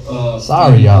bringing out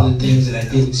Sorry, maybe y'all. other things that I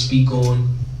didn't speak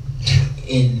on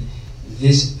in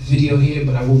this video here,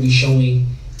 but I will be showing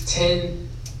 10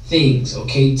 things,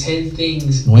 okay? 10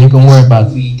 things. We ain't gonna worry about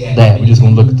movie that. We're just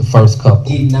gonna look at the first couple.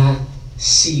 Did not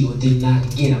see or did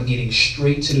not get. I'm getting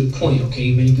straight to the point,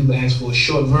 okay? Many people ask for a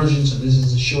short version, so this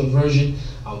is a short version.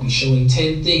 I'll be showing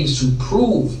 10 things to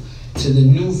prove to the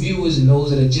new viewers and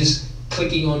those that are just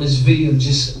clicking on this video,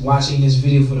 just watching this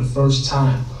video for the first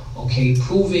time, okay?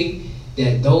 Proving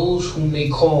that those whom they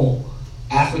call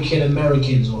African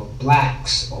Americans or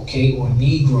blacks, okay, or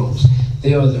Negroes,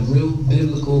 they are the real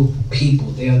biblical people.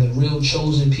 They are the real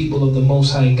chosen people of the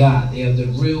Most High God. They are the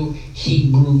real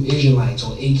Hebrew Israelites,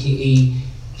 or AKA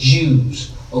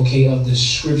Jews, okay, of the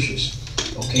scriptures,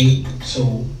 okay?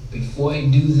 So before I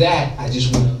do that, I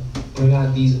just want to bring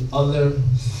out these other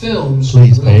films.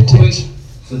 Please pay real quick attention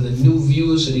for the new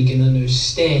viewers so they can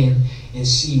understand and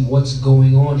see what's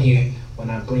going on here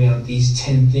when I bring out these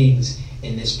 10 things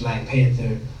in this Black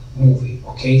Panther movie,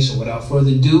 okay? So without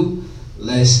further ado,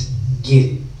 let's get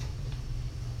it.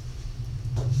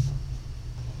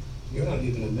 You're not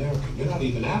even American. You're not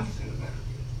even African American.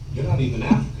 You're not even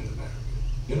African American.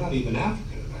 You're not even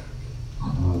African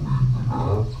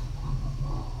American.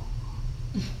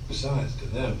 Besides, to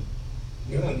them,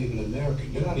 You're not even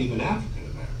American. You're not even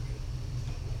African American.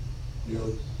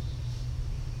 You're.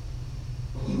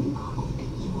 You are of the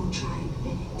evil tribe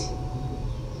Bennett.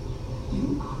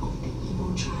 You are of the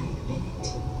evil tribe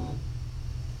Bennett.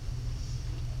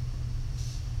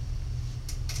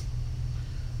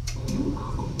 You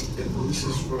are of the This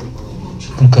is from. evil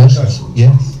tribe. Concussions,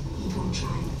 yes. Evil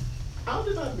tribe. How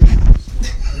did I miss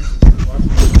this one?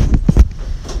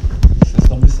 There's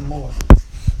gonna be some more.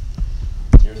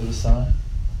 Here's the sign.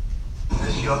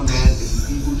 This young man is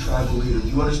an evil tribal leader. Do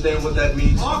you understand what that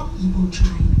means? Evil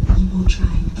tribe. Evil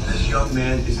tribe. This young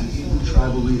man is an evil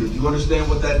tribal leader. Do you understand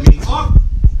what that means?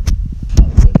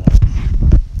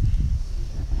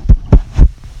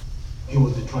 He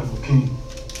was the tribal king.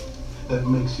 That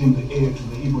makes him the heir to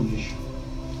the Igbo nation.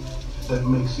 That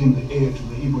makes him the heir to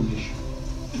the Igbo nation.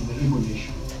 To the Igbo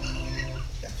nation.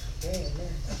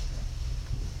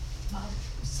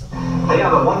 They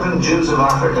are the wandering Jews of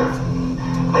Africa.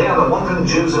 They are the wandering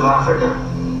Jews of Africa.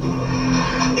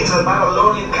 It's the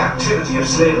Babylonian captivity of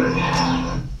slavery.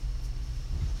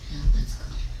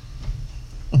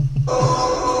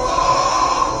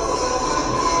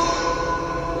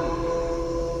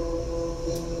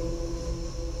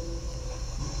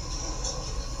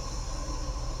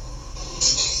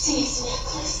 See his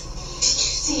necklace? Did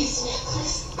you see his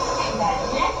necklace? And that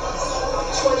necklace,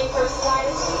 21st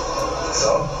dynasty. So?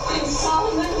 When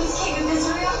Solomon was king of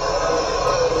Israel.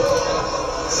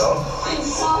 So? When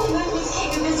Solomon was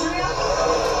king of Israel.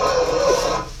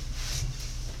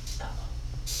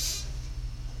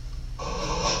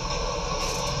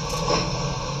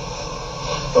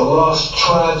 The lost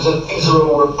tribes of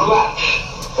Israel were black.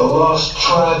 The lost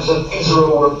tribes of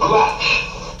Israel were black.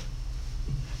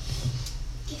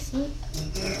 Hear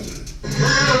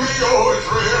me,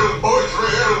 O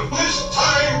Israel, this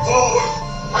time forward,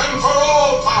 and for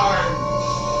all time.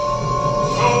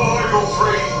 So are you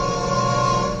free?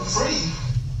 Free?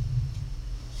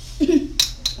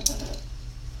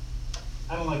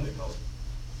 I don't like the color.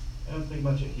 I don't think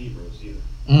much of Hebrews either.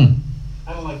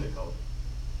 I don't like the color.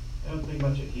 I don't think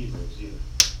much of Hebrews either.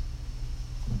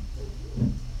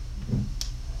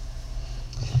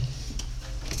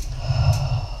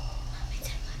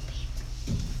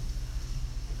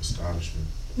 Astonishment.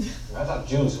 I thought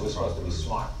Jews were supposed to be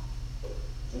smart.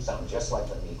 You sound just like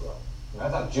the Negro. I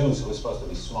thought Jews were supposed to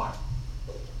be smart.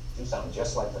 You sound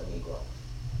just like the Negro.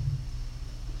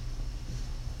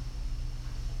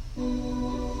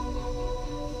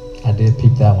 I did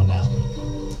peep that one out.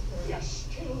 You're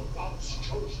still God's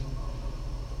chosen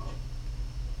one.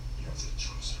 You're the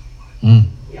chosen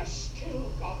one. You're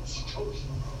still God's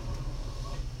chosen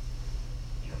one.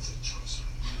 You're the chosen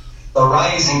one. The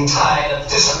rising tide of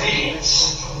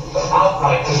disobedience, of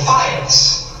outright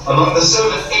defiance among the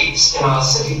servant apes in our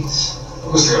cities.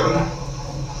 Mr. Governor,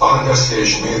 our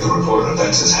investigation made the reported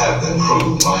offenses have been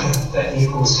proved minor. That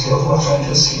Negroes killed who are trying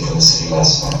to escape from the city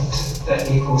last night. That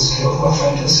Negroes killed who are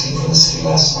trying to escape from the city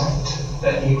last night.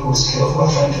 That Negroes killed who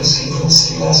are trying to escape from the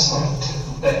city last night.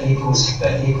 That Negroes.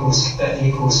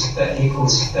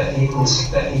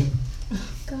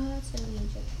 God's in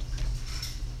Egypt.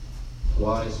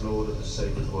 Wise Lord of the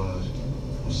sacred word,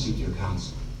 who seek your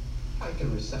counsel. I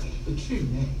can recite the true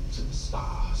names of the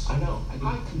stars. I know. And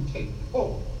I contain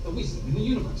all the wisdom in the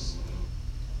universe.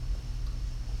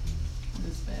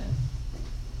 This bad.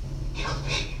 Kill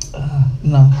me.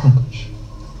 No.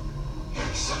 You're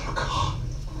the Son of God.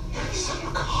 You're the Son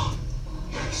of God.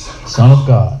 You're the Son of God. Son of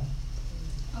God.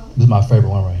 This is my favorite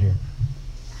one right here.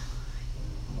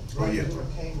 Oh, yeah.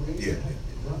 Yeah.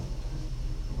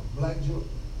 Black Jew.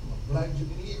 Black Jew.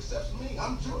 He accepts me.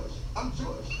 I'm Jewish. I'm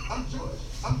Jewish. I'm Jewish.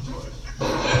 I'm Jewish.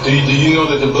 Do you know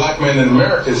that the black man in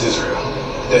America is Israel?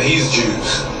 That he's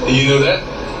Jews? Do you know that?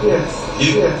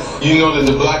 Yes. You know that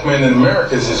the black man in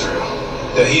America is Israel?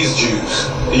 That he's Jews?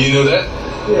 Do you know that?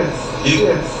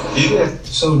 Yes.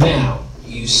 So now,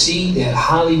 you see that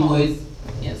Hollywood,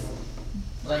 Yes.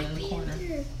 Button in the corner.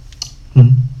 Hmm?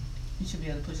 You should be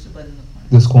able to push the button in the corner.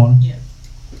 This corner? Yeah.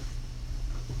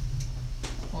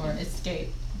 Or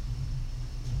escape.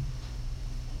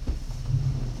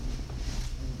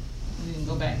 You can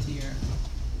go back to your.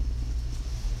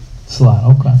 Slide,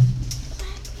 okay.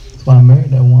 That's why I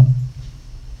married that woman.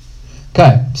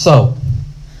 Okay, so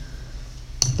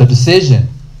the decision.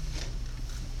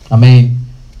 I mean,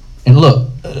 and look,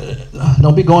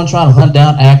 don't be going trying to hunt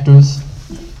down actors,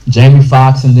 Jamie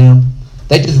Foxx and them.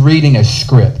 They just reading a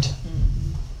script.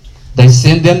 They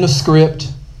send them the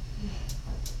script.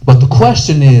 But the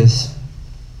question is,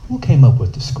 who came up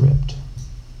with the script?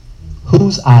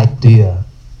 Whose idea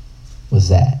was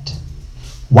that?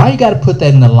 Why you got to put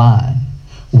that in the line?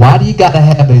 Why do you got to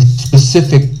have a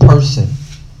specific person.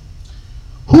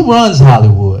 Who runs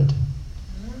Hollywood?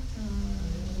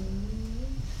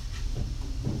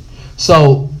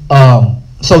 So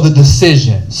the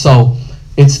decision. So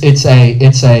it's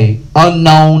a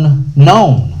unknown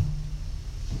known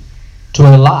to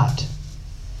a lot.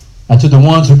 And to the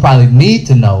ones who probably need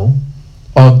to know,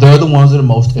 or they're the ones that are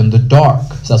most in the dark.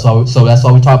 So that's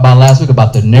why we talked about last week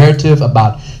about the narrative,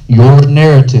 about your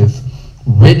narrative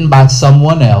written by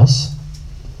someone else.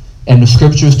 And the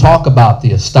scriptures talk about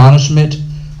the astonishment,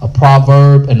 a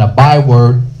proverb, and a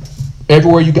byword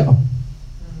everywhere you go.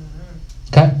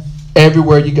 Okay?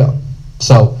 Everywhere you go.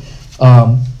 So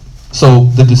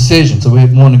the decision. So we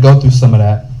want to go through some of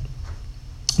that.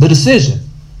 The decision.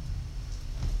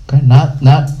 Okay?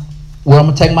 Not where I'm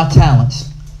going to take my talents,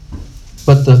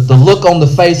 but the look on the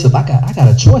face of I got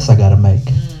a choice I got to make.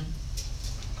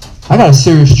 I got a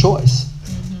serious choice.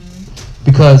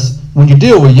 Because when you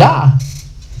deal with Yah,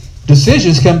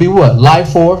 decisions can be what?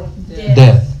 Life or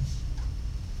death.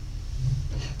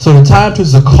 So the time to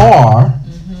Zakar,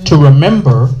 to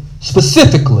remember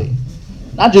specifically,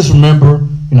 not just remember,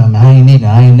 I ain't eating,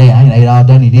 I ain't ate all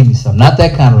day, I need to eat me something. Not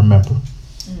that kind of remember.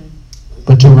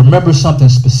 But to remember something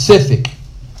specific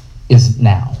is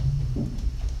now.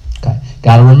 Okay.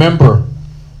 Got to remember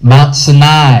Mount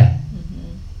Sinai,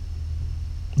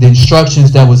 the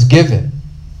instructions that was given.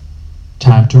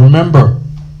 Time to remember.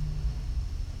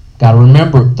 Got to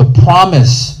remember the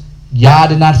promise. Yah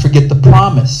did not forget the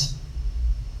promise.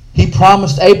 He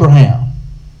promised Abraham,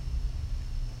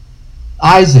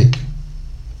 Isaac,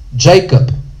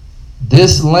 Jacob,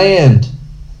 this land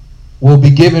will be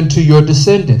given to your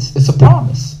descendants. It's a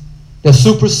promise that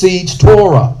supersedes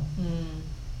Torah.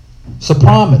 It's a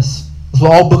promise. That's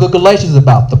what all book of Galatians is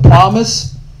about. The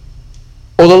promise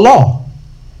or the law.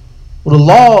 Well, the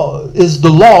law is the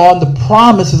law and the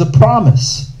promise is a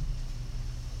promise.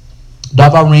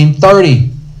 Davarim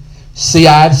 30. See,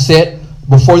 I have set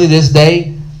before you this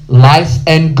day life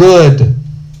and good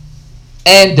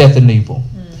and death and evil.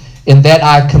 In that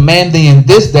I command thee in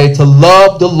this day to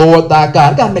love the Lord thy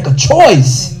God. You got to make a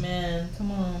choice. Amen.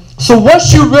 Come on. So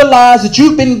once you realize that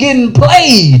you've been getting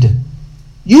played,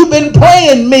 you've been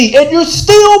playing me, and you're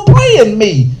still playing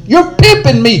me. You're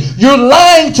pimping me. You're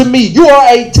lying to me. You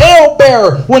are a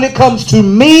talebearer when it comes to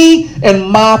me and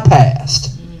my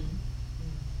past.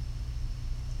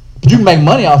 But you can make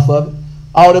money off of it.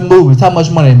 All the movies, how much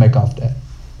money they make off that?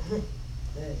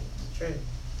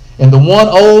 And the one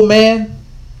old man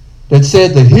that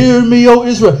said that, hear me, O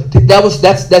Israel,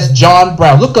 that's John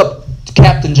Brown. Look up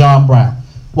Captain John Brown.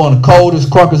 One of the coldest,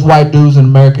 crunkiest white dudes in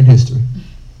American history.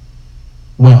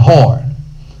 Went hard.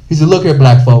 He said, look here,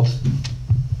 black folks.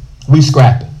 We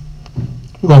scrapping.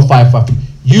 We're going to fight for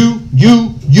you.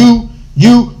 You.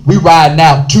 We riding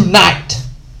out tonight.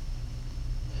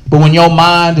 But when your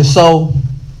mind is so,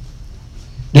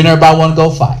 then everybody want to go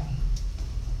fight.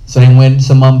 So then when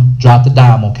some of them dropped the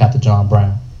dime on Captain John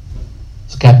Brown.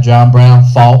 So Captain John Brown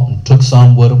fought and took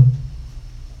some with him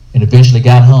and eventually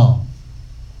got hung.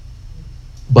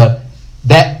 But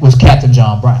that was Captain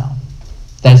John Brown.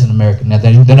 That's an American. Now,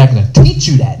 they're not going to teach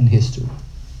you that in history.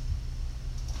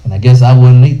 And I guess I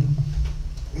wouldn't either.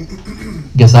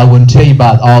 Guess I wouldn't tell you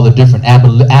about all the different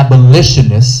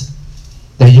abolitionists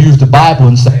that use the Bible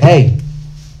and say, hey,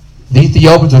 the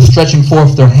Ethiopians are stretching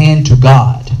forth their hand to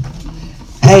God.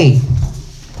 Hey,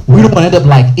 we don't want to end up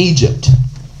like Egypt.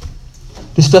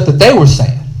 The stuff that they were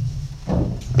saying.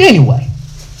 Anyway,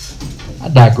 I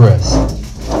digress.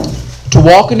 To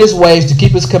walk in his ways, to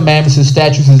keep his commandments, his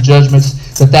statutes, his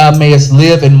judgments, that thou mayest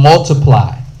live and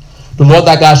multiply. The Lord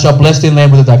thy God shall bless thee in the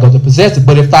land whither thou goest to possess it.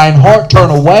 But if thine heart turn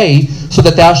away, so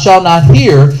that thou shalt not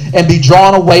hear, and be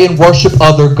drawn away and worship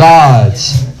other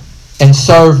gods, and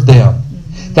serve them.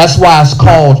 That's why it's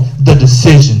called the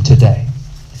decision today.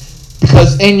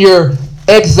 Because in your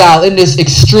exile, in this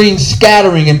extreme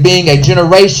scattering and being a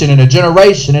generation and a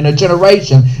generation and a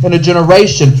generation and a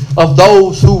generation of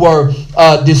those who were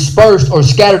dispersed or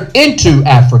scattered into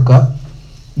Africa,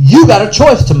 you got a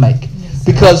choice to make.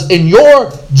 Because in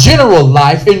your general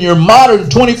life, in your modern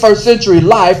 21st century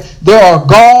life, there are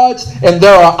gods and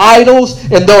there are idols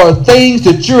and there are things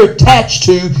that you're attached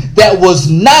to that was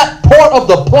not part of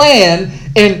the plan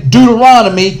in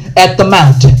Deuteronomy at the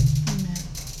mountain.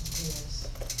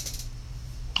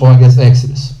 Or I guess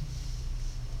Exodus.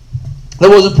 That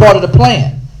wasn't part of the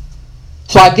plan.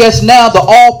 So I guess now the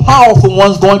all-powerful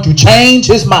one's going to change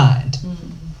his mind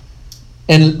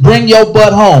and bring your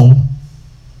butt home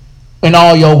in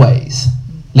all your ways.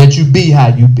 Let you be how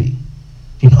you be.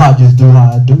 You know, I just do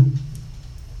how I do.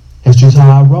 That's just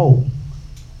how I roll.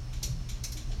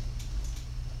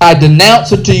 I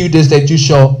denounce unto you this, that you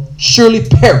shall surely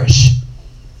perish.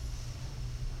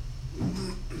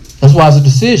 That's why it's a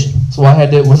decision. That's why I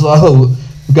had that.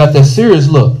 We got that serious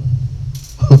look.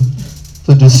 It's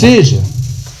a decision.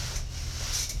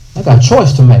 I got a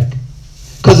choice to make.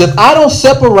 Because if I don't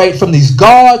separate from these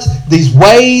gods, these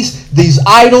ways, these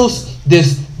idols, the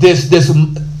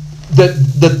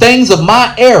things of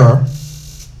my era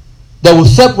that will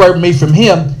separate me from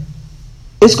him,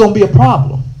 it's going to be a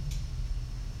problem.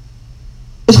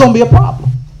 It's going to be a problem.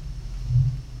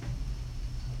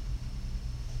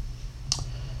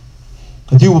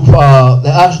 If you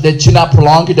that you not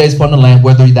prolong your days upon the land,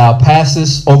 whether thou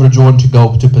passest over the Jordan to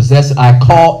go to possess it, I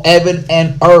call heaven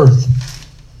and earth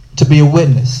to be a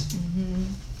witness.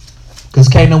 Because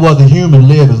can't no other human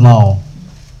live as long.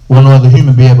 Will no other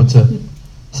human be able to.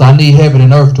 So I need heaven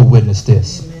and earth to witness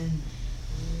this. Amen.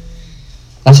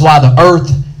 That's why the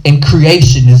earth in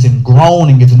creation is in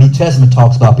groaning, as the New Testament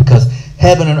talks about, because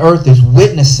heaven and earth is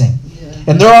witnessing. Yeah.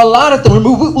 And there are a lot of things.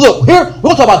 Look, here,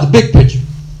 we'll talk about the big picture.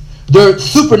 There are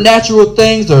supernatural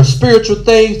things, there are spiritual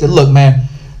things that, look, man,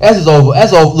 that's over.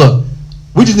 Look,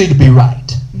 we just need to be right.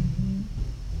 Mm-hmm.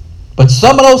 But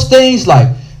some of those things,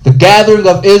 like the gathering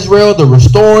of Israel, the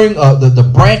restoring of the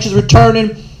branches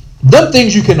returning, them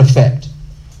things you can affect.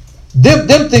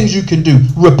 Them things you can do.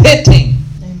 Repenting.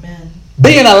 Amen.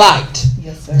 Being a light.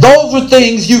 Yes, sir. Those are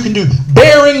things you can do.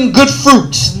 Bearing good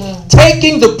fruits.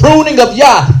 Taking the pruning of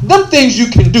Yah. Them things you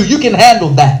can do. You can handle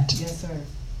that. Yes, sir.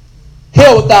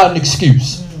 Hell without an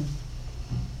excuse.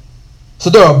 So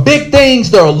there are big things.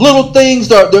 There are little things.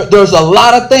 There's a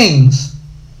lot of things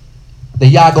that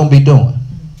Yah going to be doing.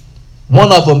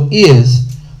 One of them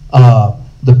is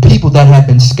the people that have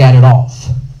been scattered off.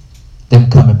 Them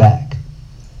coming back.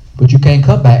 But you can't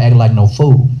come back acting like no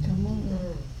fool.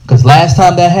 Because last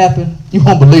time that happened, you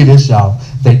won't believe this, y'all.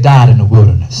 They died in the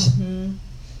wilderness. Mm-hmm.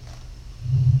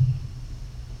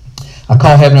 I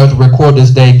call heaven and earth to record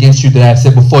this day against you that I have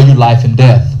set before you life and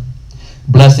death,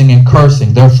 blessing and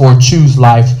cursing. Therefore choose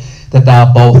life, that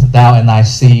thou and thy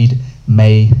seed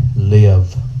may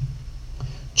live.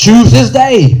 Choose this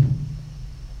day.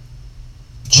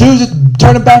 Choose it.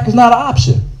 Turning back is not an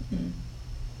option.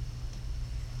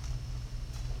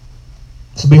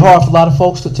 It's be hard for a lot of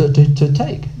folks to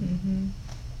take.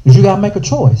 Because you got to make a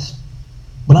choice.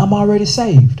 But I'm already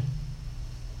saved.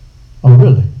 Oh,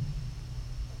 really?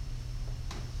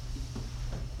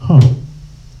 Let's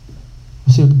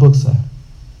see what the book says.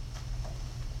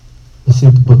 Let's see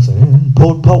what the book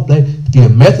says. Pope, they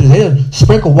give Methodist, they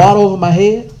sprinkle water over my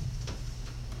head.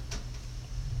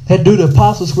 Had to do the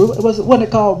Apostles' Creed. Wasn't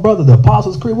it called, brother? The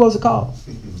Apostles' Creed? What was it called?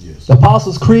 Yes. The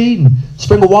Apostles' Creed, and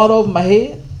sprinkle water over my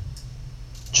head.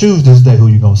 Choose this day who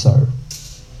you're going to serve.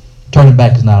 Turning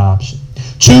back is not an option.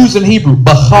 Choose in Hebrew,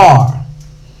 Bachar.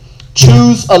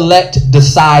 Choose, elect,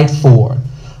 decide for.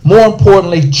 More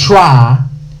importantly, try,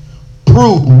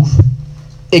 prove,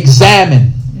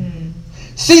 examine.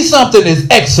 See something is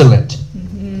excellent.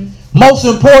 Most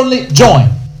importantly, join.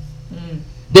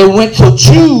 They went to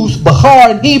choose,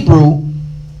 Bachar in Hebrew.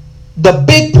 The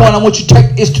big point I want you to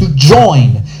take is to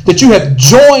join. That you have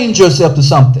joined yourself to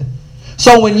something.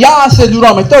 So when Yah said in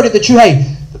Deuteronomy 30 that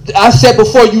hey, I said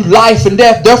before you life and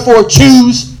death, therefore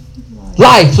choose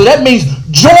life. So that means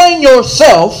join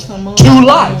yourself to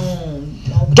life.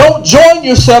 Don't join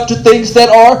yourself to things that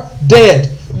are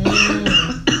dead.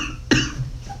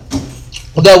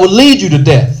 That will lead you to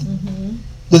death.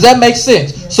 Does that make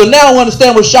sense? Yes. So now I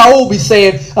understand what Shaul be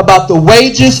saying about the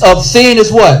wages of sin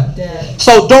is what? Death.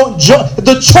 So don't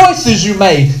the choices you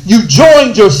made, you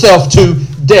joined yourself to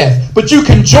death. But you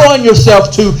can join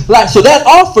yourself to life. So that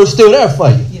offer is still there for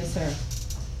you. Yes, sir.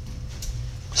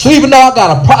 So even though I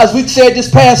got as we said this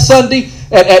past Sunday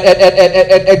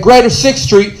at Greater 6th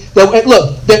Street,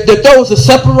 that there was a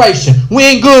separation. We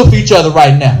ain't good for each other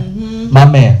right now. My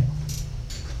man.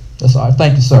 That's all right.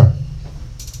 Thank you, sir.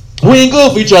 We ain't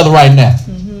good for each other right now.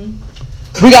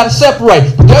 We got to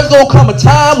separate. But there's going to come a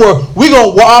time where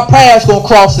our paths going to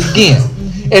cross again.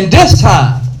 And this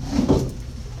time,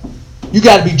 you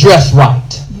got to be dressed right.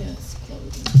 Yes.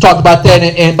 We talked about that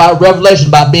in about Revelation,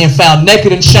 about being found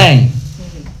naked and shamed.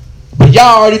 But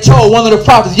Yah already told one of the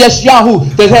prophets, yes, Yahoo,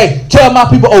 that, hey, tell my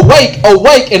people, awake,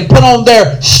 and put on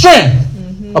their strength.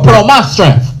 Or put on my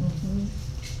strength.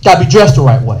 Got to be dressed the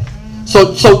right way.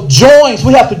 So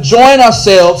we have to join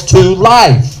ourselves to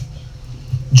life.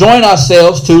 Join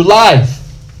ourselves to life.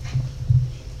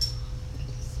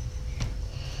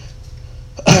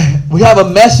 We have a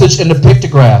message in the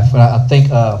pictograph. And I think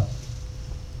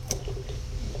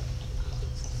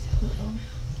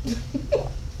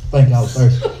thank you, I was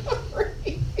thirsty.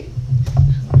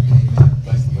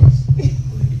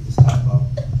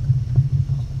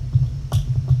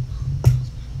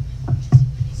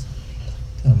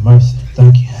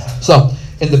 So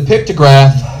in the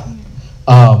pictograph,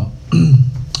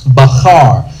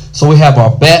 Bachar. So we have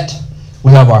our bet,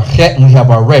 we have our chet, and we have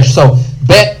our resh. So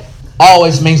bet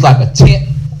always means like a tent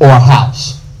or a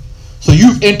house. So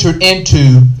you've entered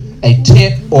into a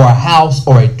tent or a house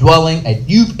or a dwelling, and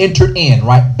you've entered in,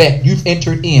 right? Bet, you've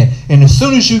entered in. And as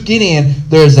soon as you get in,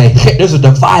 there's a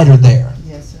divider there.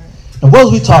 Yes, sir. And what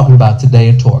was we talking about today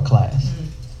in Torah class?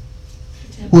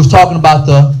 We was talking about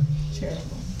the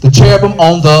cherubim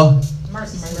on the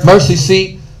mercy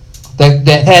seat that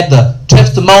had the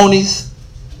testimonies,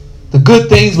 the good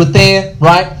things within,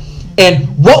 right? And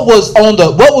what was on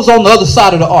the other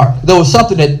side of the ark? There was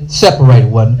something that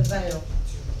separated, wasn't it?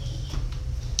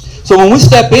 So when we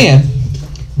step in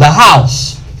the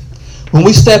house, when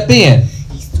we step in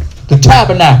the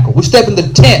tabernacle, we step in the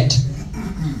tent,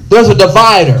 there's a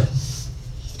divider.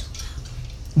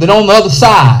 Then on the other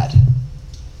side,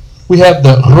 we have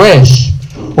the resh,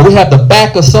 or we have the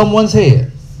back of someone's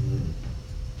head.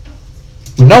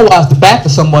 We know why it's the back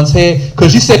of someone's head,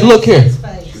 because you said, look here.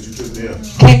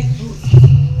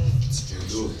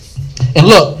 And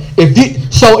look, if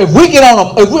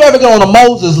we ever get on a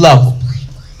Moses level,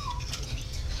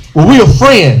 where we a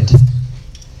friend,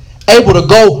 able to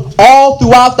go all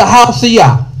throughout the house of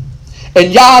Yah,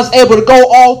 and Yah's able to go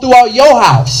all throughout your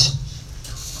house.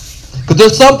 Because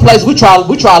there's some place we try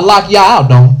to lock Yah out,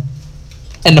 don't we?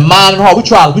 And the mind and heart, we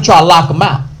try to lock them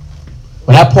out.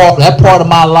 But that part of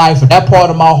my life, and that part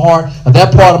of my heart, and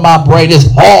that part of my brain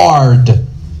is hard.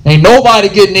 Ain't nobody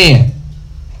getting in.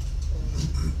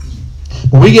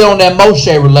 When we get on that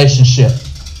Moshe relationship,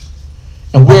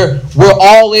 and we're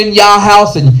all in Yah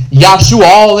house and Yahshua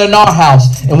all in our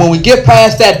house, and when we get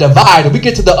past that divide and we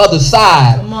get to the other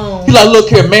side, he's like, look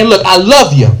here, man, look, I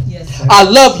love you. Yes, I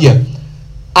love you.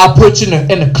 I put you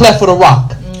in the cleft of the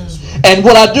rock. And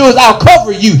what I do is I'll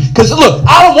cover you, because look,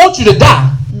 I don't want you to die.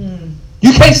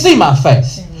 You can't see my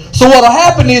face. So what'll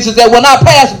happen is that when I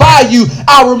pass by you,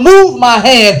 I'll remove my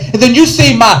hand, and then you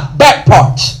see my back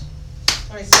parts.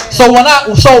 So when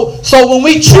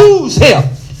we choose him,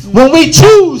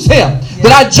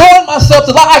 then I join myself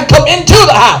to I can come into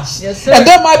the house. Yes, and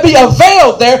there might be a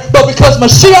veil there, but because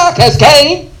Mashiach has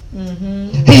came,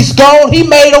 he's gone, he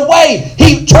made a way.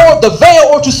 He tore the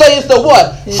veil, or to say it's the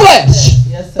what? Flesh.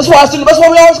 Yes, that's why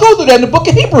we always go through that in the book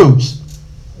of Hebrews.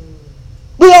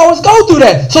 We always go through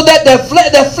that. So that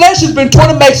flesh has been torn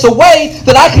and makes a way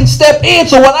that I can step in.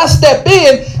 So when I step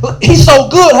in, he's so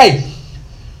good. Hey,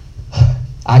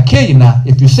 I kill you now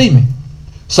if you see me.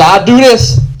 So I do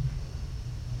this.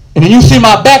 And then you see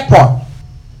my back part.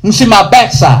 You see my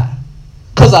backside.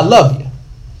 Because I love you.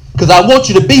 Because I want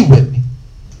you to be with me.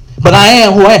 But I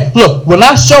am who I am. Look, when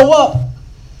I show up,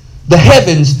 the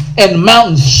heavens and the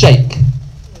mountains shake.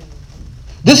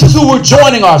 This is who we're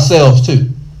joining ourselves to.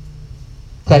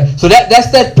 Okay, so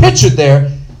that's that picture there,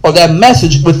 or that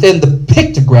message within the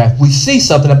pictograph. We see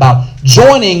something about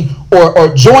joining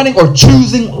or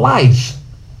choosing life.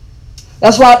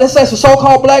 That's why it says for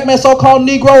so-called black man, so-called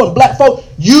Negro, and black folk,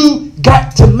 you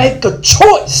got to make a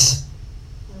choice.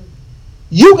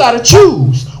 You got to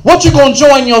choose what you're going to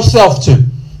join yourself to.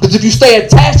 Because if you stay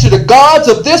attached to the gods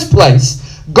of this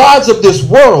place, gods of this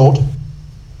world,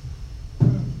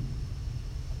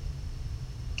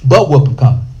 butt whooping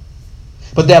coming.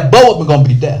 But that butt whooping going to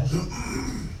be death.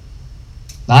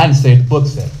 Now, I didn't say it, the book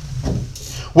said.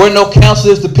 Where no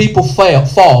counselors, the people fall.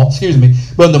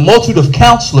 But in the multitude of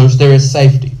counselors, there is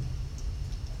safety.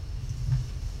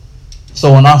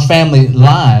 So in our family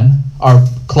line, our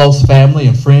close family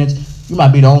and friends, you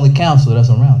might be the only counselor that's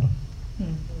around them.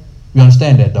 You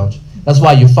understand that, don't you? That's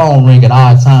why your phone ring at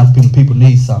odd times when people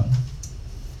need something.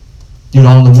 You're the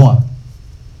only one.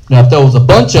 Now, if there was a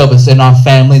bunch of us in our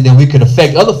family, then we could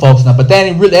affect other folks now. But that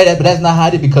ain't really that. But that's not how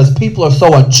it is, because people are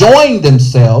so adjoined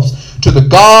themselves to the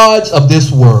gods of this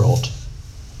world.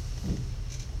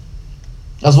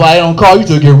 That's why they don't call you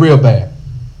till it get real bad.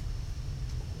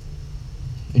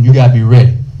 And you gotta be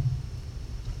ready.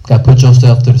 Gotta put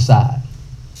yourself to the side.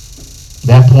 At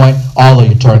that point, all of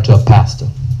you turn to a pastor.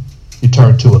 You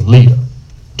turn to a leader.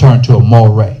 Turn to a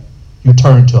moray. You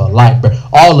turn to a light bearer.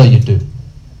 All of you do.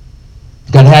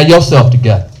 You got to have yourself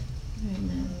together.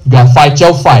 Amen. You got to fight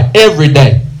your fight every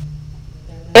day.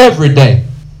 Every day.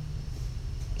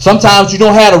 Sometimes you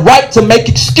don't have the right to make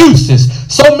excuses.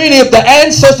 So many of the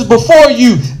ancestors before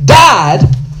you died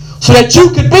so that you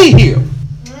could be here.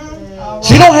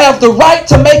 So you don't have the right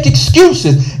to make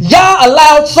excuses. Yah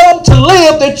allowed some to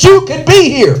live that you could be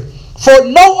here for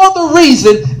no other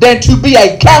reason than to be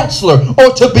a counselor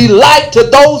or to be light to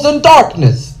those in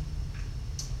darkness.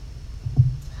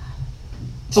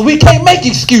 So we can't make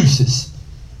excuses.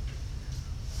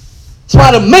 That's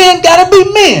why the men got to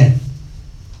be men.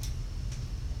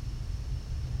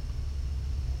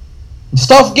 When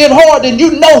stuff get hard, then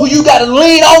you know who you got to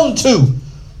lean on to.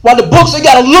 While the books, they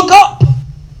got to look up.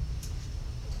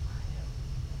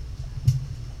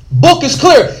 Book is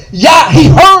clear. Yah, he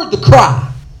heard the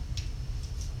cry.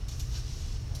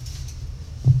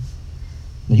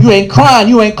 You ain't crying,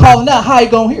 you ain't calling out. How you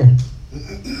gonna hear?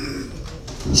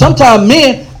 Sometimes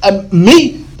men,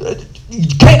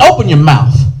 you can't open your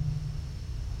mouth.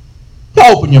 You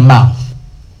open your mouth.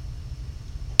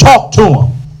 Talk to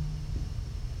them.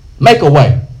 Make a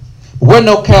way. But where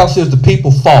no counsel is, the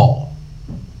people fall.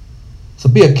 So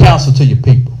be a counselor to your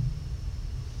people,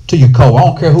 to your co. I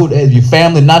don't care who it is, your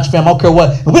family, not your family. I don't care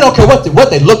what. And we don't care what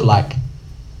they look like.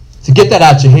 So get that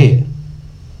out your head.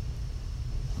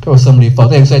 I don't care what some of these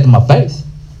folks, they don't say it to my face.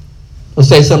 They'll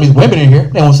say some of these women in here,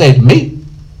 they won't say it to me.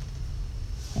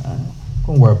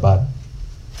 Don't worry about it.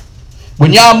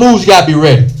 When y'all moves, you got to be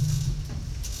ready.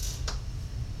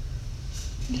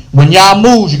 When y'all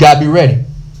moves, you got to be ready.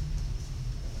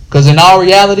 Because in our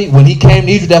reality, when he came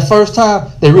to Egypt that first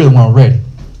time, they really weren't ready.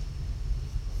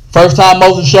 First time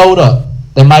Moses showed up,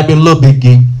 they might have been a little bit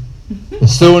geek.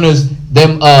 As soon as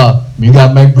them, you got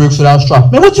to make bricks without straw.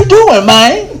 Man, what you doing,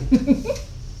 man?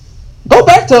 Go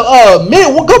back to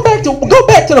go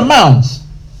back to the mountains.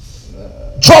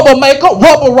 Troublemaker,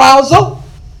 rubber rouser.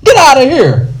 Get out of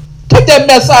here. Take that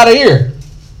mess out of here.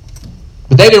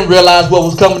 But they didn't realize what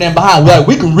was coming in behind. Well,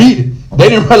 we can read it. They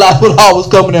didn't realize what all was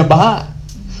coming in behind.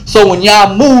 So when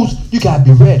y'all moves, you gotta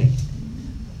be ready.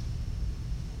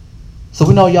 So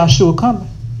we know Yahshua coming.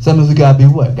 So that means we gotta be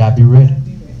what? Gotta be ready.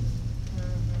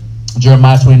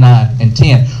 Jeremiah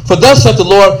 29:10. For thus saith the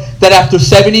Lord, that after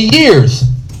 70 years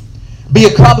be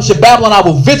accomplished at Babylon, I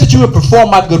will visit you and perform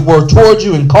my good word towards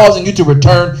you, and causing you to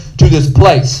return to this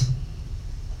place.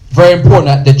 Very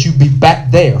important that you be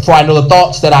back there. For I know the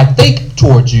thoughts that I think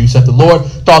towards you, saith the Lord,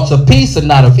 thoughts of peace and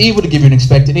not of evil, to give you an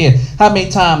expected end. How many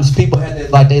times people had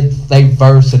that, like they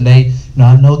verse and they,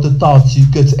 I know the thoughts you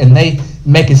could, and they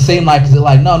make it seem like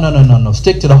no.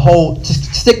 Stick to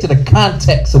the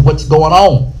context of what's going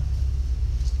on.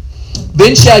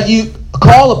 Then shall you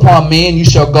call upon me, and you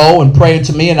shall go and pray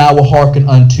unto me, and I will hearken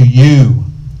unto you.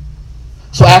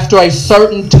 So after a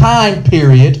certain time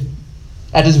period,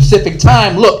 at a specific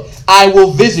time, look, I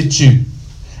will visit you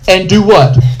and do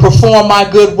what? Perform my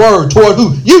good word toward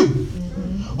who? You.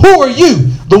 Mm-hmm. Who are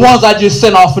you? The ones I just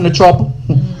sent off into trouble.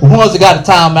 Mm-hmm. The ones that got a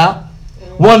timeout.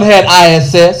 One had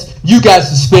ISS. You got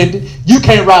suspended. You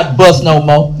can't ride the bus no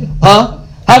more. Huh?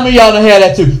 How many of y'all done had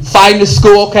that too? Fighting the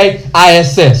school, okay?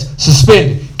 ISS.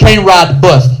 Suspended. Can't ride the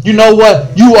bus. You know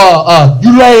what? You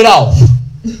laid off.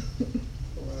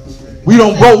 We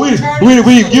don't bro. We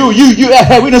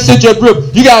done sent you up the river.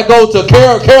 You gotta go to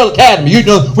Carroll Academy. We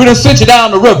done sent you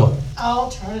down the river.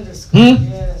 Alternative school.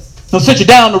 Yes. Done sent you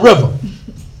down the river.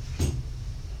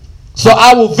 So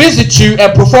I will visit you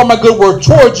and perform my good work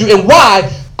towards you. And why?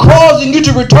 Causing you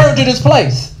to return to this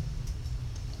place.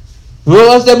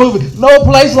 What's that movie? No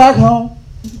place like home.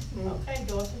 Okay,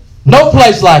 Dorothy. No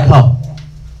place like home.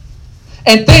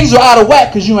 And things are out of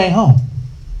whack because you ain't home.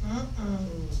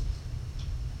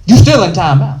 You still in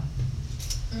timeout.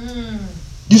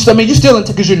 You still in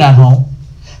because you're not home.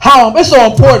 How it's so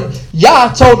important.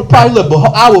 Yah told the prophet, look,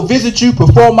 I will visit you,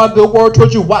 perform my good word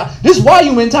towards you. Why? This is why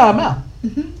you in timeout.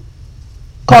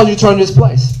 Cause you turn this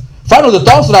place. If I know the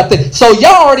thoughts that I think, so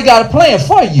y'all already got a plan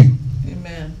for you.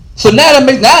 Amen. So now I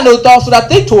know the thoughts that I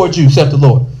think towards you, said the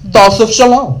Lord. Thoughts of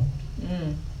shalom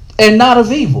and not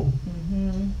of evil.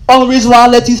 Only reason why I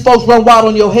let these folks run wild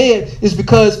on your head is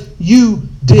because you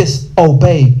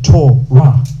disobey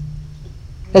Torah.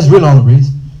 That's really the only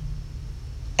reason.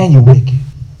 And you're wicked.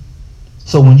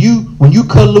 So when you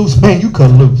cut loose, man, you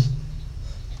cut loose.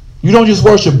 You don't just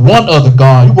worship one other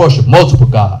God, you worship multiple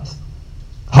gods.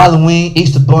 Halloween,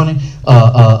 Easter Bunny,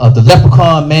 the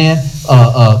leprechaun man,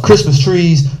 Christmas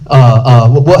trees.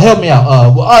 Well, help me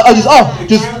out.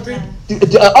 Cupid.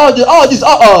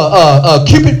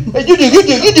 You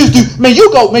just do. Man, you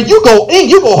go in,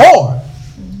 you go hard.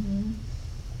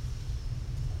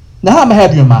 Now, how am I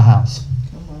have you in my house?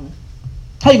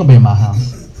 How you gonna be in my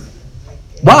house?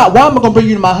 Why am I gonna bring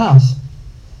you to my house?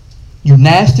 You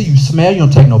nasty, you smell, you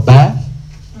don't take no bath.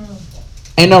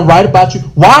 Ain't nothing right about you.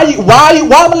 Why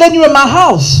am I letting you in my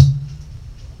house?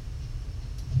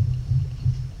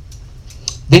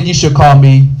 Then you shall call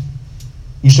me,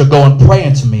 you shall go and pray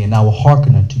unto me, and I will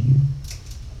hearken unto you.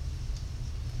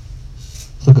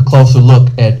 Let's look a closer look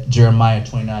at Jeremiah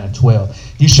 29:12.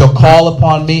 You shall call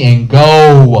upon me and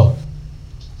go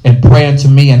and pray unto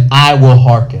me, and I will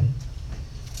hearken.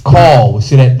 Call, we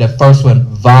see that first one,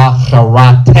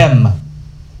 vacharatem.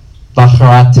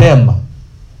 Bacharatem.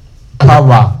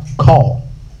 Kara. Call.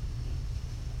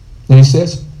 Then he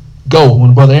says, go. One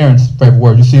of Brother Aaron's favorite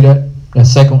words. You see that? That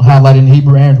second highlighted in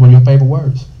Hebrew. Aaron's one of your favorite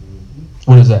words.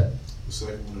 What is that? The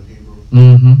second one in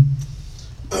Hebrew.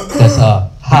 That's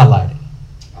highlighted.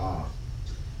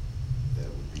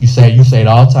 You say it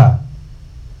all the time.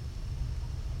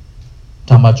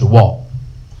 Talking about your walk.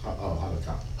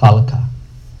 Halakha.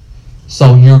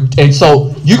 So you're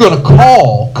going to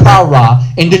call Kara,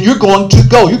 and then you're going to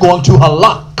go. You're going to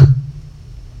halak.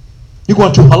 You're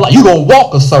going to halak. You're going to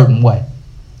walk a certain way.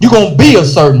 You're going to be a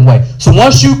certain way. So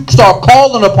once you start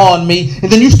calling upon me,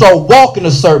 and then you start walking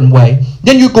a certain way,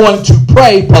 then you're going to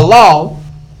pray, palal,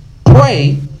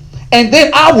 pray, and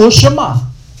then I will shema.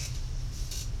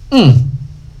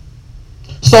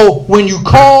 So when you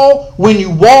call, when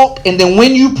you walk, and then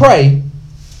when you pray,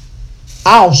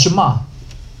 I'll shema.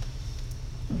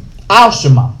 I'll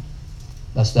shema.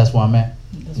 That's where I'm at.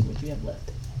 That's what you have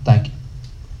left. Thank you.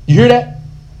 You hear that?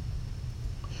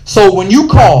 So when you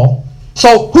call,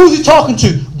 so who's he talking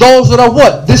to? Those that are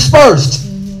what? Dispersed.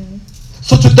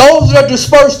 So to those that are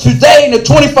dispersed today in the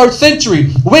 21st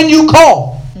century, when you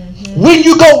call, when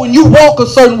you go, when you walk a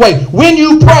certain way, when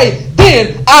you pray,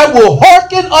 then I will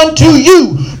hearken unto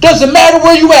you. Doesn't matter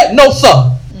where you at. No,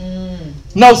 sir.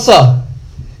 No, sir.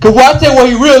 Because I tell you what,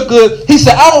 he real good. He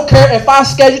said, I don't care if I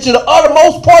scare you to the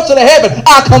uttermost parts of the heaven.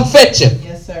 I'll come fetch you.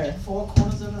 Yes, sir. Four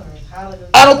corners of the earth. Hallelujah.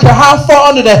 I don't care how far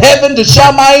under the heaven to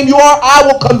Shamayim you are. I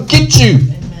will come get you.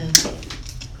 Amen.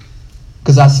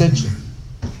 Because I sent you.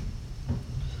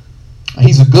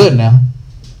 He's a good now.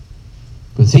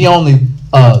 Because he only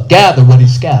gathered what he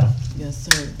scattered. Yes,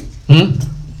 sir.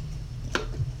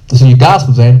 It's in your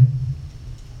Gospels, ain't it?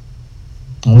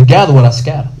 Only gather what I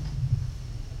scatter.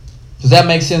 Does that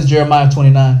make sense? Jeremiah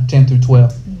 29, 10 through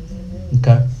 12.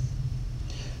 Okay.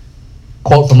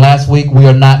 Quote from last week, we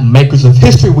are not makers of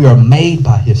history, we are made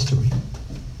by history.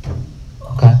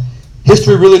 Okay.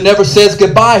 History really never says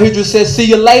goodbye. It just says see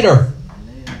you later.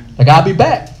 Like I'll be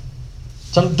back.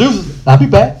 Something to do. I'll be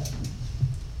back.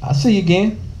 I'll see you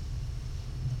again.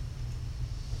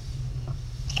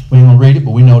 We ain't gonna read it,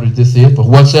 but we know that this is. For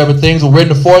whatsoever things were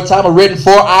written aforetime are written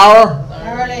for our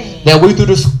learning, that we through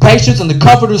the patience and the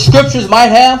comfort of the scriptures might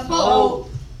have hope.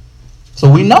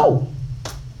 So we know.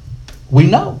 We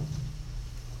know.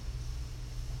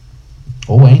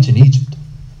 Oh, ancient Egypt.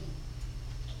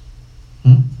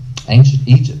 Ancient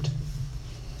Egypt.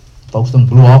 Folks done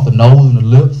blew off the nose and the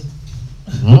lips.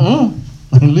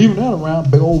 Ain't leaving that around.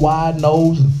 Big old wide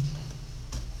nose and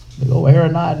big old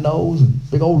aeronite nose and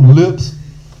big old lips.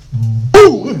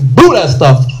 Boo! Boo that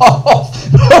stuff off.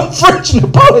 French and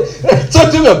Napoleon.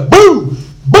 Took to the boo!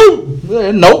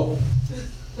 Boo! Nope.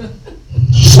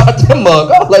 Shut them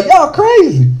mug. I was like, y'all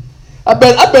crazy. I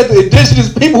bet the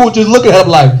indigenous people were just looking at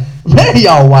him like, man,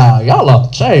 y'all wild. Y'all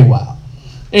off the chain wild.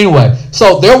 Anyway,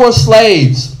 so there were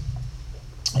slaves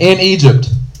in Egypt.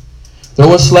 There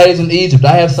were slaves in Egypt.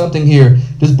 I have something here.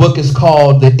 This book is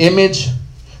called The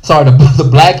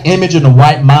Black Image and the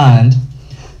White Mind.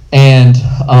 And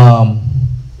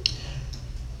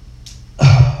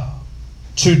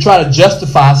to try to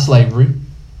justify slavery,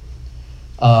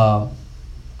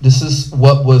 this is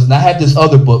what was. Now I have this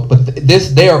other book, but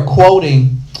they are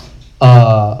quoting.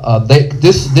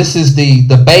 This is the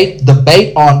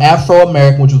debate on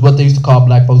Afro-American, which is what they used to call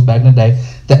black folks back in the day,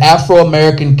 the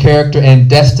Afro-American character and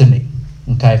destiny.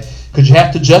 Okay, because you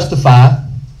have to justify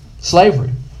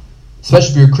slavery, especially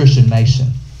if you're a Christian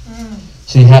nation.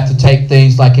 So you have to take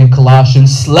things like in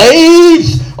Colossians,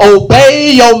 slaves,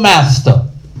 obey your master.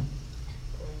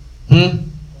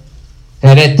 And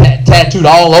that tattooed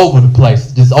all over the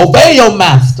place. Just obey your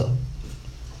master.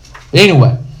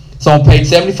 Anyway, so on page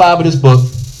 75 of this book,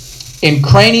 in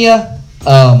Crania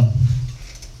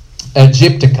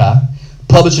Egyptica,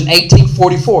 published in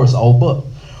 1844, it's an old book,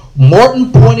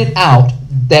 Morton pointed out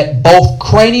that both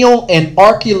cranial and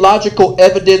archaeological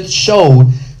evidence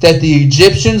showed that the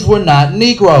Egyptians were not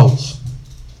Negroes.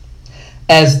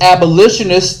 As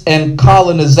abolitionists and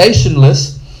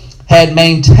colonizationalists had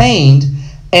maintained,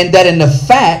 and that in the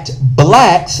fact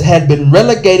blacks had been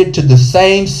relegated to the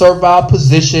same servile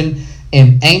position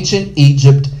in ancient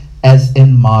Egypt as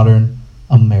in modern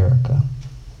America.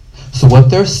 So what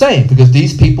they're saying, because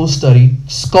these people studied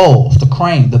skulls, the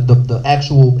crane, the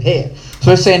actual head. So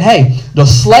they're saying, hey, the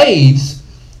slaves,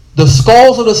 the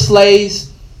skulls of the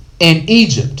slaves in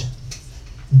Egypt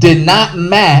did not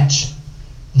match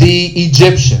the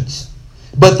Egyptians,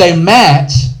 but they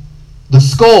match the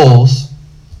skulls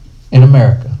in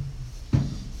America.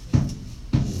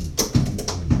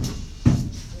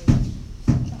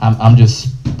 I'm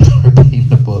just repeating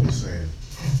the book.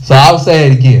 So I'll say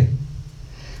it again.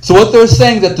 So what they're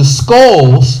saying that the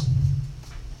skulls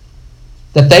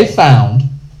that they found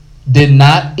did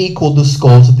not equal the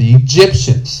skulls of the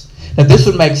Egyptians. Now this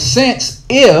would make sense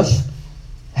if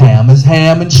Ham is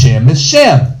Ham and Shem is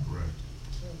Shem.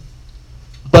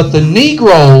 But the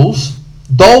Negroes,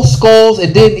 those skulls,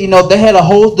 it didn't, they had a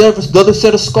whole other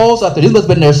set of skulls out there. These must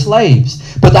have been their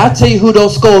slaves. But I tell you who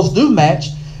those skulls do match.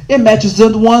 It matches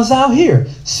the ones out here.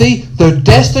 See, they're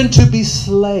destined to be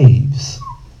slaves.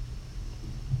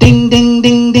 Ding, ding,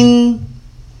 ding, ding.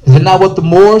 Is it not what the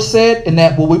Moors said in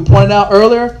that what we pointed out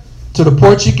earlier to the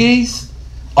Portuguese?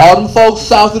 All them folks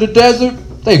south of the desert,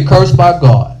 they cursed by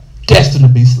God, destined to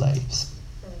be slaves.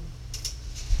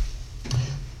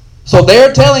 So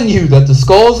they're telling you that the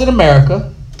skulls in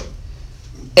America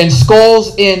and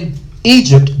skulls in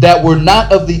Egypt that were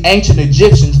not of the ancient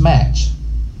Egyptians match.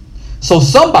 So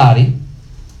somebody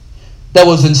that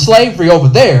was in slavery over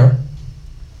there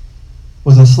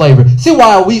was in slavery. See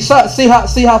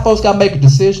how folks got to make a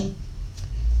decision?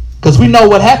 Because we know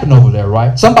what happened over there,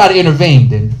 right? Somebody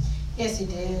intervened, didn't? Yes, he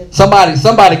did.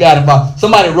 Somebody got involved.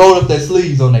 Somebody rolled up their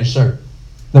sleeves on their shirt.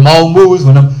 Them old movies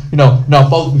when them,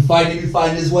 folks be fighting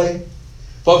this way.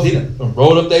 Folks,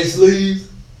 rolled up their sleeves.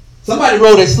 Somebody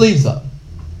rolled their sleeves up.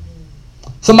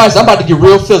 Somebody said, I'm about to get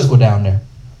real physical down there.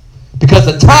 Because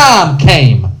the time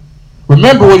came.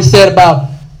 Remember what he said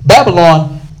about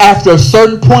Babylon. After a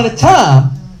certain point of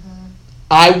time,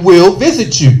 I will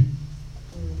visit you.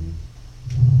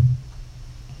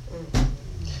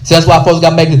 So that's why folks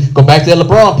got to go back to that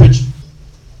LeBron picture.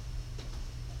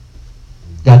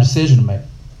 Got a decision to make.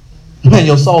 Man,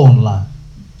 your soul on the line.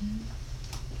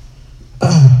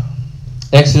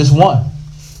 Exodus 1,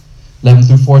 11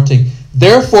 through 14.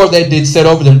 Therefore they did set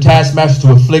over them taskmasters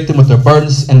to afflict them with their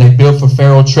burdens, and they built for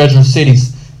Pharaoh treasure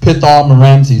cities, Pithom and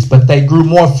Ramses. But they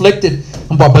more afflicted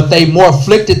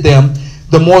them,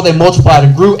 the more they multiplied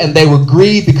and grew, and they were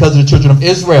grieved because of the children of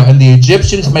Israel. And the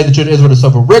Egyptians made the children of Israel to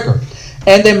suffer rigor.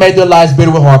 And they made their lives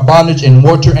bitter with hard bondage in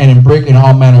mortar and in brick and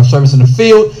all manner of service in the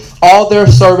field. All their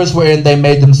service wherein they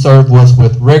made them serve was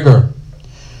with rigor.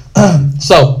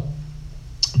 So,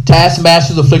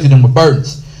 taskmasters afflicted them with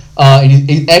burdens.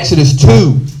 In Exodus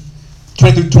 2,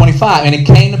 20 through 25. And it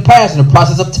came to pass in the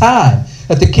process of time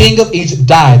that the king of Egypt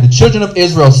died. The children of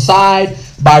Israel sighed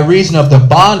by reason of their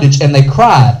bondage, and they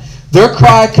cried. Their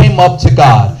cry came up to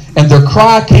God, and their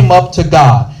cry came up to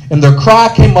God, and their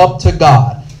cry came up to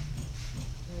God.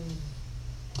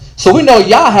 So we know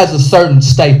Yah has a certain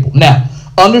staple. Now,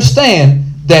 understand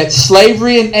that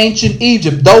slavery in ancient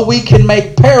Egypt, though we can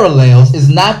make parallels, is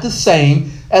not the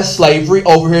same as slavery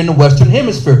over here in the Western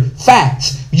Hemisphere.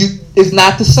 Facts. It's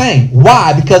not the same.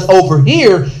 Why? Because over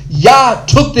here, Yah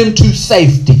took them to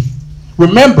safety.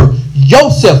 Remember,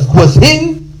 Joseph was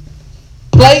hidden,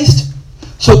 placed,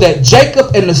 so that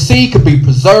Jacob and the seed could be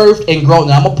preserved and grow.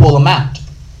 Now, I'm going to pull them out.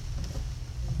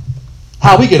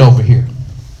 How we get over here?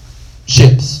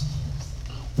 Ships.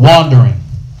 Wandering.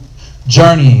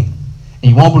 Journeying.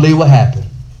 And you won't believe what happened.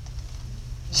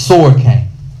 Sword came.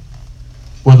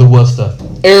 Whether it was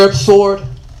the Arab sword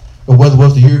or whether it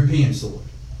was the European sword.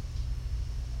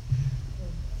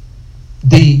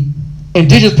 The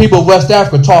indigenous people of West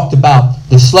Africa talked about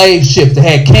the slave ships that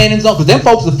had cannons on, because them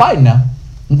folks are fighting now.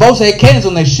 And folks had cannons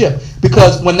on their ship,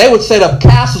 because when they would set up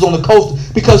castles on the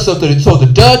coast, because so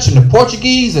the Dutch and the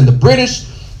Portuguese and the British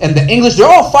and the English, they're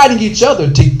all fighting each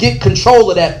other to get control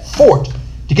of that fort,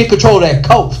 to get control of that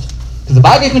coast. Because if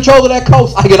I get control of that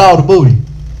coast, I get all the booty.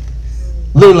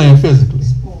 Literally and physically.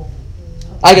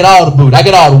 I get all the booty. I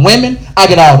get all the women. I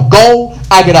get all the gold.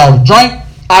 I get all the drink.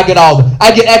 I get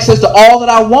access to all that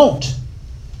I want.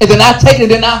 And then I take it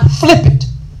and then I flip it.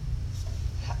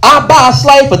 I buy a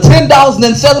slave for $10 and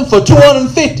then sell them for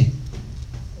 $250.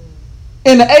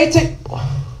 In the 18.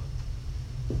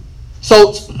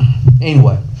 So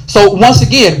anyway. So once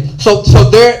again, so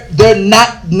they're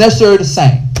not necessarily the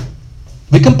same.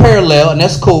 We can parallel, and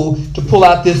that's cool to pull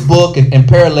out this book and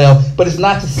parallel, but it's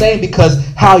not the same because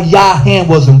how Yah hand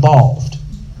was involved.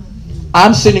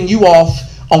 I'm sending you off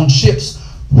on ships.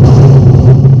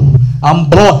 I'm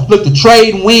blowing. Look, the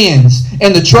trade winds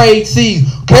and the trade seas,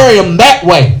 carry them that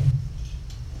way.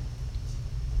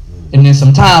 And then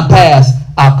some time pass,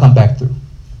 I'll come back through.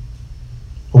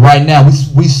 But right now, we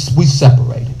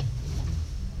separated.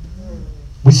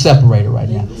 We separated right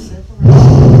now.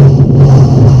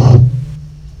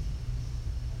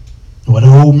 Well,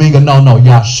 the old Minga, no,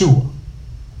 Yahshua.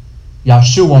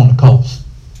 Yahshua on the coast,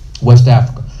 West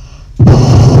Africa.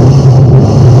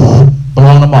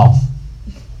 Blowing them off.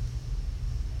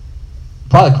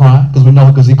 Probably crying, because we know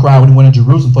because he cried when he went to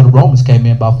Jerusalem before the Romans came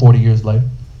in about 40 years later.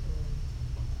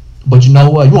 But you know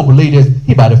what? You won't believe this.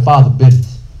 He about to father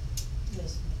business.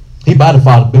 He about to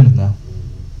file a business now.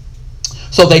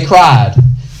 So they cried.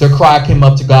 Their cry came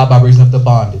up to God by reason of the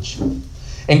bondage.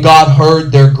 And God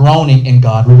heard their groaning, and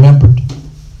God remembered.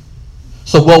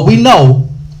 So what we know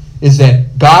is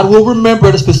that God will remember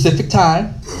at a specific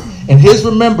time. And his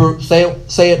remember, say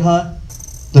it, hon.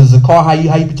 Does the car, how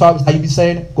you be talking, how you be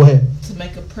saying it? Go ahead. To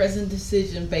make a present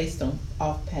decision based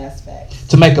off past facts.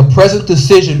 To make a present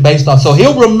decision based off. So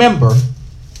he'll remember,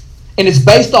 and it's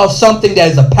based off something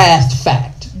that is a past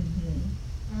fact.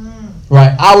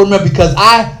 Right? I remember because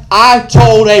I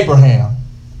told Abraham,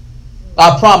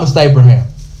 I promised Abraham,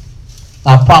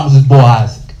 I promised his boy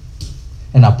Isaac,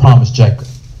 and I promised Jacob.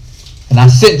 And I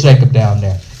sent Jacob down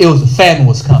there. It was a famine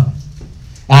was coming.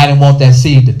 And I didn't want that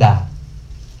seed to die.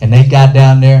 And they got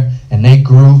down there, and they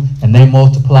grew, and they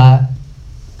multiplied.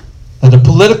 And the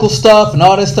political stuff and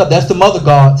all that stuff, that's the mother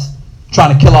gods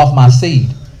trying to kill off my seed.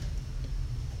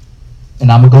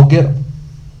 And I'm going to go get them.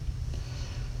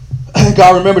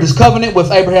 God remembered his covenant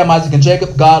with Abraham, Isaac, and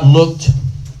Jacob. God looked.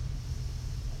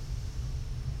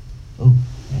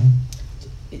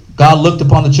 God looked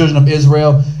upon the children of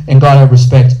Israel, and God had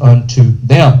respect unto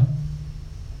them.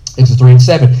 Exodus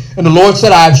 3:7. And the Lord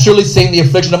said, I have surely seen the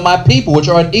affliction of my people, which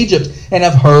are in Egypt, and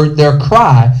have heard their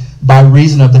cry by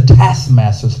reason of the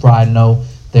taskmasters, for I know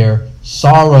their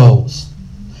sorrows.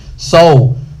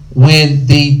 So, when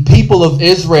the people of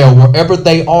Israel, wherever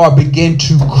they are, begin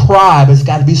to cry, but it's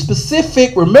got to be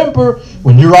specific. Remember,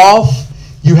 when you're off,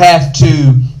 you have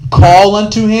to call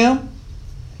unto him.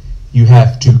 You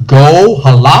have to go,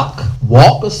 halak,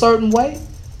 walk a certain way.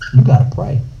 You got to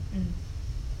pray.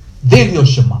 Then he'll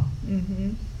shema.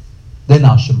 Then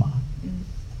I'll shema.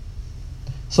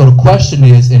 So the question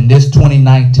is, in this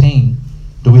 2019,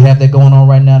 do we have that going on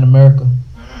right now in America?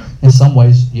 In some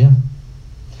ways, yeah.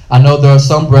 I know there are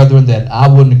some brethren that I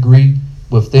wouldn't agree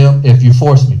with them if you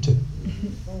forced me to.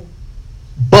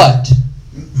 But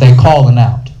they're calling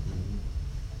out.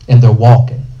 And they're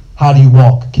walking. How do you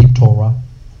walk? Keep Torah.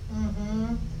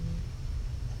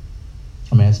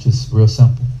 I mean, it's just real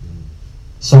simple.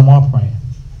 Some are praying.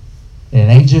 And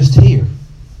it ain't just here.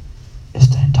 It's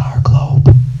the entire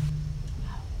globe.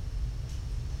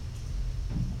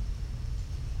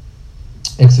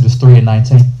 Exodus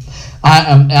 3:19.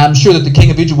 I'm sure that the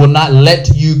king of Egypt will not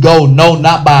let you go, no,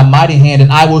 not by a mighty hand,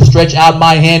 and I will stretch out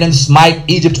my hand and smite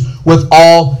Egypt with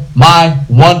all my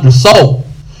wonders. So,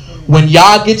 when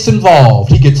Yah gets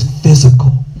involved, he gets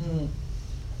physical.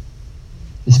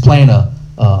 It's playing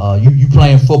you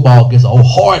playing football against a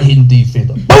hard-hitting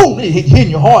defender. Boom! They hitting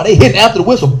you hard. They hitting after the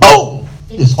whistle. Boom!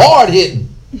 It's hard-hitting.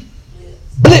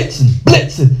 Blitzing.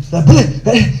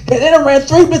 They done ran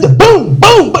 3 minutes. Boom!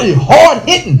 Boom! But it's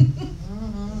hard-hitting.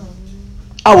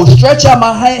 I will stretch out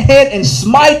my hand and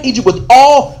smite Egypt with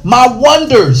all my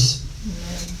wonders,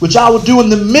 which I will do in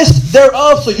the midst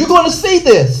thereof. So you're going to see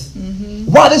this.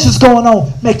 While this is going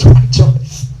on, make the right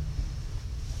choice.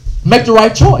 Make the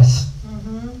right choice.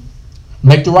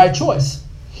 Make the right choice.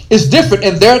 It's different.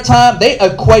 In their time, they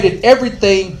equated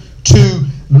everything to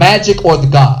magic or the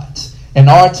gods. In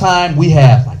our time, we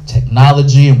have like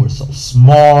technology and we're so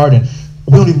smart and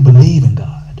we don't even believe in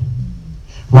God.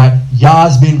 Right?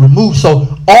 Yah's being removed. So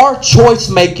our choice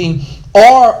making,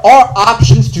 our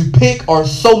options to pick are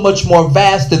so much more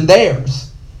vast than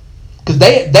theirs. Because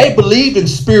they believed in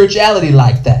spirituality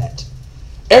like that.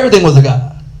 Everything was a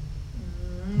God.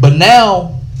 But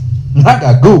now, I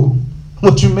got Google.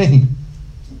 What you mean?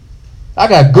 I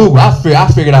got Google. I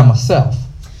figured out myself.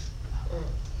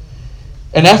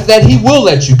 And after that, he will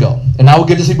let you go. And I will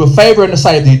give this people favor in the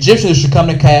sight of the Egyptians. It should come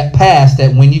to pass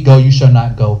that when you go, you shall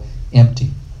not go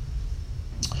empty.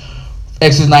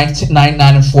 Exodus 9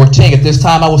 and 14. At this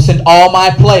time I will send all my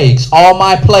plagues.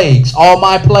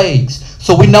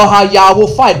 So we know how Yah will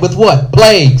fight. With what?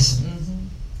 Plagues.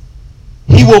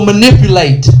 He will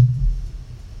manipulate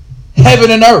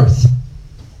heaven and earth.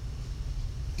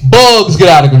 Bugs get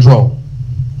out of control.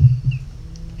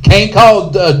 Can't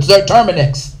call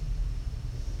Terminex.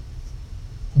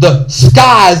 The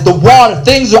skies, the water,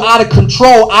 things are out of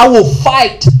control. I will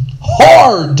fight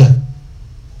hard.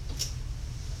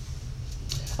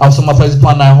 I will set my place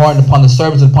upon thy heart and upon the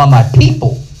servants and upon thy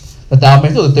people, that thou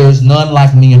mayest know that there is none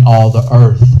like me in all the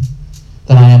earth,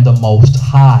 that I am the most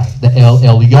high, the El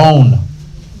Elyon,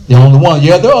 the only one.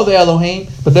 Yeah, there are the Elohim,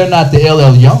 but they're not the El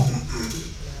Elyon.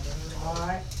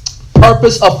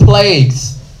 Purpose of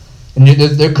plagues. And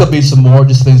there could be some more,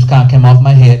 just things kind of came off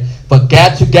my head. But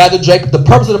to gather Jacob, the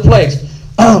purpose of the plagues.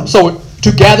 So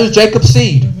to gather Jacob's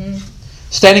seed,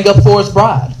 standing up for his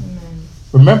bride.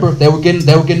 Remember, they were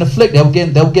getting afflicted.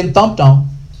 They were getting thumped on.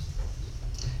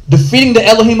 Defeating the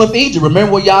Elohim of Egypt.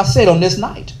 Remember what Yah said on this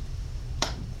night.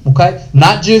 Okay?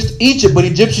 Not just Egypt, but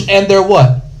Egyptian and their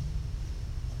what?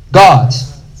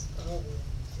 Gods.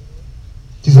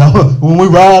 He said, when we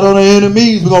ride on our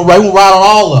enemies, we're going to ride on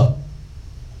all of them.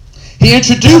 He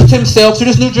introduced himself to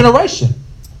this new generation.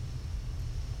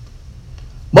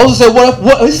 Moses said,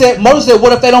 Moses said,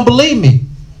 what if they don't believe me?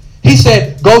 He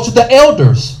said, go to the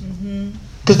elders.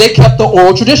 Because they kept the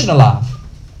oral tradition alive.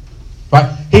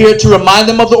 Right? Here to remind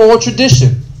them of the oral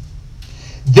tradition.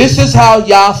 This is how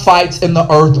Yah fights in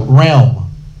the earth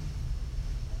realm.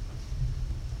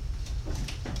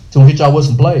 So we'll hit y'all with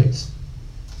some plagues.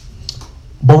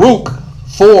 Baruch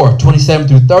 4:27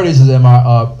 through 30 is in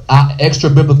our extra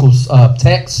biblical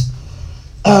text.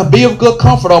 Be of good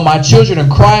comfort, O my children,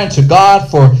 and cry unto God,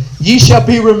 for ye shall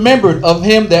be remembered of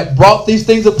him that brought these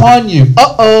things upon you.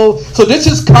 So this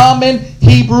is common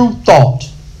Hebrew thought.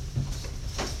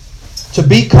 To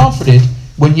be comforted,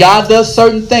 when Yah does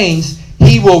certain things,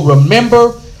 he will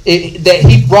remember that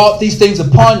he brought these things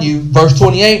upon you. Verse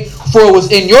 28, for it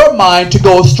was in your mind to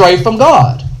go astray from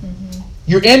God.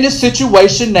 You're in this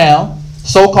situation now,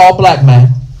 so-called black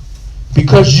man,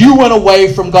 because you went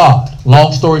away from God.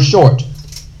 Long story short.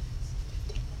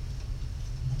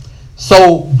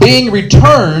 So, being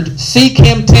returned, seek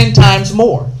him 10 times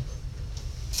more.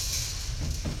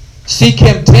 Seek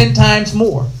him 10 times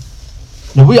more.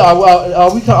 Now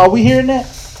are we hearing that?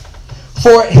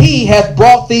 For he hath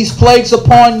brought these plagues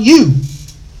upon you.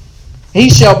 He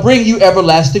shall bring you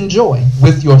everlasting joy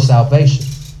with your salvation.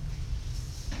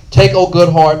 Take, O good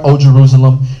heart, O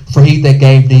Jerusalem, for he that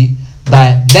gave thee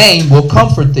thy name will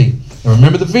comfort thee. And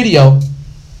remember the video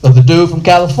of the dude from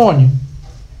California.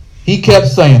 He kept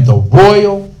saying the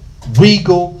royal,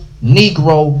 regal,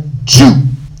 Negro, Jew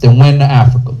that went to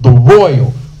Africa. The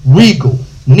royal, regal,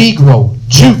 Negro,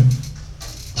 Jew.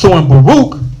 So in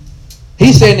Baruch,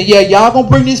 he's saying that, yeah, y'all going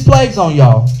to bring these plagues on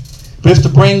y'all, but it's to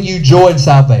bring you joy and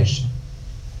salvation.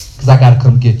 Because I got to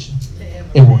come get you.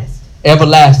 It will.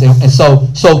 Everlasting. And so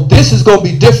this is going to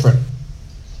be different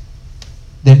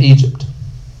than Egypt.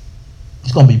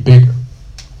 It's going to be bigger.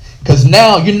 Because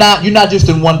now you're not just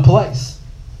in one place.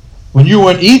 When you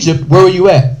were in Egypt, where were you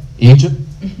at? Egypt.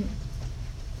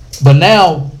 But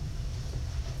now,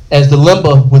 as the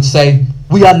Limba would say,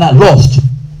 we are not lost.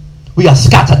 We are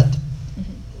scattered.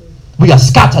 We are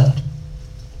scattered.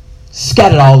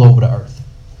 Scattered all over the earth.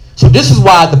 So this is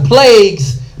why the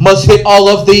plagues must hit all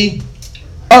of the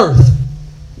earth.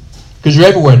 Because you're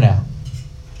everywhere now.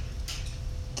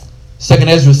 2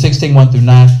 Ezra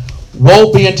 16:1-9.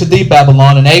 Woe be unto thee,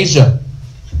 Babylon and Asia.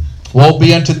 Woe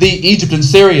be unto thee, Egypt and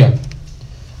Syria.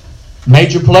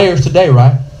 Major players today,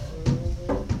 right?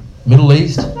 Middle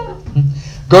East.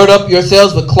 Gird up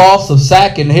yourselves with cloths of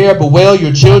sack and hair. Bewail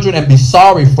your children and be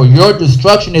sorry, for your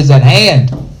destruction is at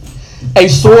hand. A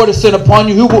sword is sent upon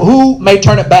you. Who may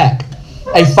turn it back?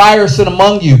 A fire is sent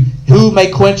among you. Who may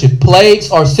quench it?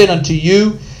 Plagues are sent unto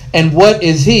you. And what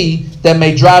is he that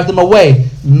may drive them away?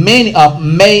 May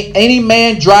any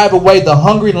man drive away the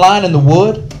hungry lion in the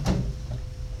wood?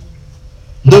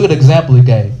 Look at the example he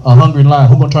gave. A hungry lion.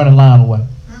 Who's going to turn the lion away?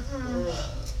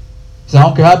 So I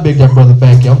don't care how big that brother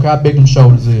back is. I don't care how big them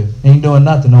shoulders is. He ain't doing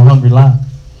nothing, no hungry lion.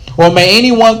 Or may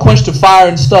anyone quench the fire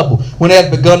and stubble when it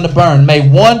has begun to burn? May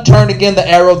one turn again the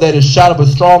arrow that is shot of a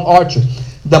strong archer?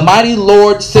 The mighty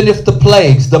Lord sendeth the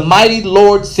plagues. The mighty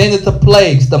Lord sendeth the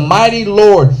plagues. The mighty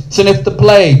Lord sendeth the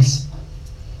plagues.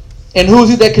 And who is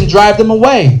he that can drive them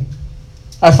away?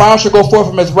 A fire shall go forth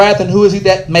from his wrath, and who is he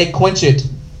that may quench it?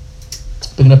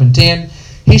 Picking up in 10.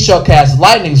 He shall cast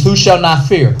lightnings, who shall not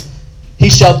fear? He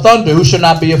shall thunder, who shall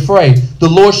not be afraid? The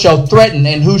Lord shall threaten,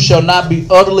 and who shall not be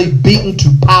utterly beaten to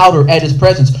powder at his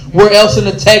presence? Where else in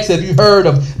the text have you heard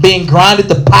of being grinded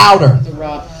to powder? The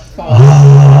rock.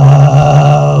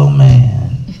 Oh, man.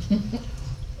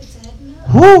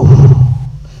 Whew.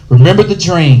 Remember the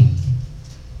dream.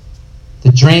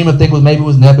 The dream, I think,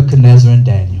 was Nebuchadnezzar and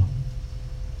Daniel.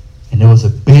 And there was a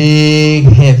big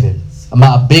heaven,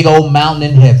 a big old mountain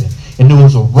in heaven. And there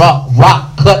was a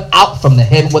rock cut out from the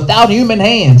heaven without human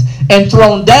hands and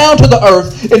thrown down to the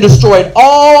earth and destroyed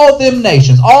all them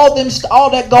nations, all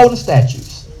that golden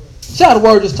statues. See how the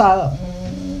word is tied up?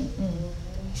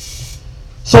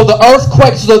 So the earth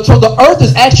quakes. So the earth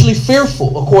is actually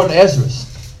fearful, according to Ezra.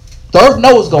 The earth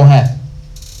knows what's going to happen.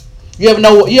 You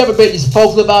ever bet these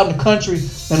folks live out in the country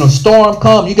and a storm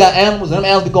come, you got animals, and them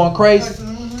animals be going crazy.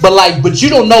 But you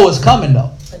don't know it's coming though.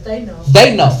 But they know.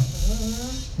 They know.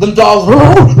 Them dogs.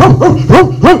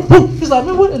 He's like,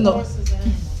 man, what in the horses?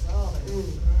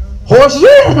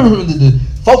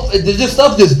 Folks, this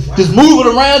stuff just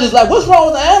moving around. It's like, what's wrong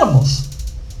with the animals?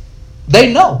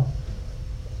 They know.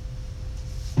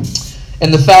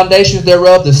 and the foundations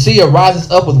thereof. The sea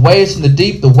arises up with waves from the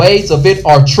deep. The waves of it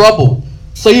are troubled.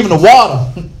 So even the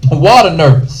water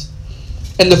nervous.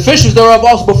 And the fishes thereof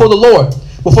also before the Lord,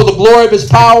 before the glory of his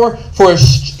power. For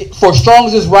strong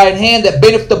is his right hand that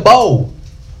bendeth the bow.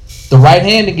 The right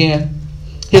hand again.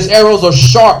 His arrows are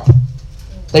sharp.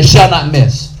 They shall not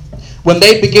miss. When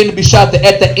they begin to be shot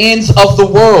at the ends of the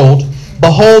world,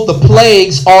 behold, the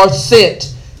plagues are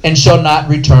sent and shall not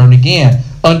return again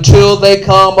until they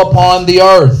come upon the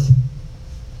earth.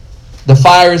 The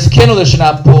fire is kindled, it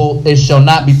shall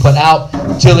not be put out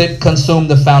till it consume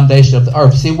the foundation of the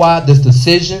earth. See why this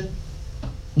decision?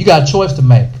 You got a choice to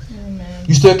make. Amen.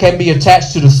 You still can't be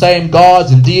attached to the same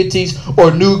gods and deities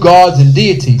or new gods and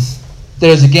deities that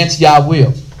is against Yah's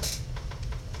will.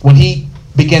 When he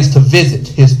begins to visit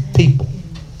his people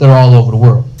that are all over the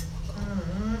world.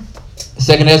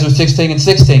 2 Ezra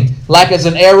 16:16. Like as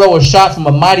an arrow is shot from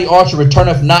a mighty archer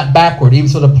returneth not backward, even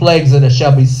so the plagues that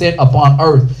shall be sent upon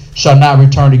earth shall not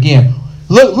return again.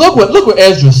 Look what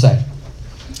Ezra say.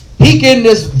 He getting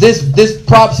this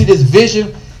prophecy, this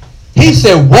vision. He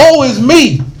said, "Woe is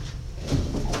me."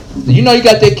 You know you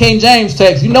got that King James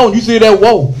text. You know when you see that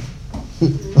woe.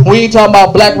 We ain't talking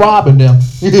about Black Robin them.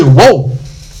 He said, "Woe."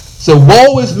 So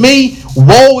woe is me,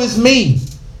 woe is me.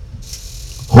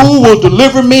 Who will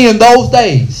deliver me in those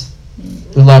days?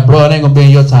 It's like, bro, it ain't gonna be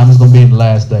in your time. It's gonna be in the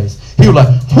last days. He was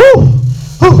like, whoo,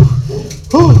 whoo,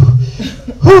 whoo,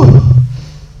 whoo.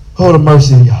 Oh, the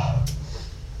mercy of y'all.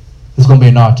 It's gonna be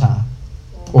in our time,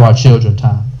 or our children's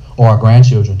time, or our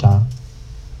grandchildren's time.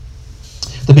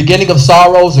 The beginning of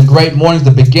sorrows and great mournings,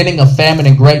 the beginning of famine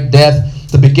and great death,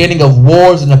 the beginning of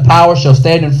wars and the power shall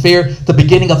stand in fear, the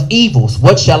beginning of evils.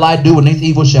 What shall I do when these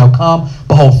evils shall come?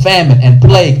 Behold, famine and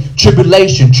plague,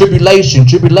 tribulation, tribulation,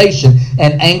 tribulation,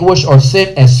 and anguish are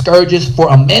sent as scourges for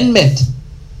amendment.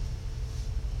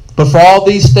 But for all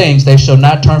these things they shall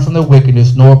not turn from their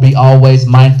wickedness, nor be always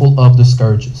mindful of the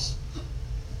scourges.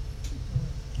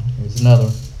 Here's another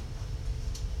one.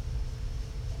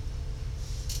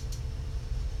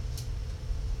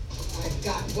 I've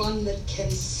got one that can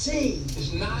see.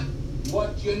 It's not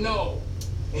what you know,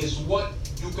 it's what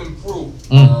you can prove.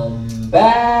 I'm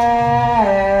back.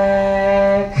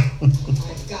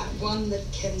 I've got one that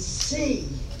can see.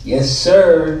 Yes,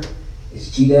 sir. It's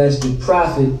G-Dash the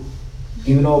Prophet,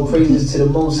 giving all praises to the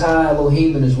Most High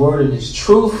Elohim and His Word and His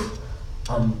truth.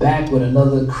 I'm back with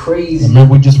another crazy.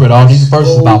 Remember, we just read all these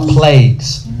verses about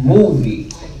plagues. Movie.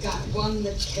 I've got one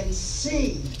that can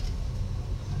see.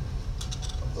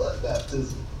 Blood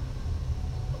baptism.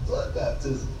 Blood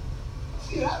baptism.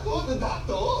 See, that's what the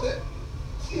doctor ordered.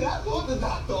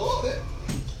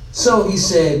 So he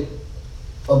said,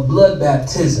 a blood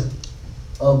baptism.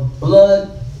 A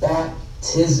blood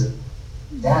baptism.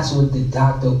 That's what the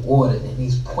doctor ordered. And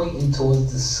he's pointing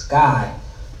towards the sky,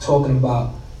 talking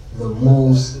about the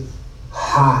Most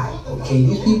High. Okay,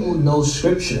 these people know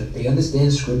Scripture. They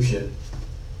understand Scripture.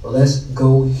 But let's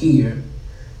go here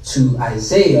to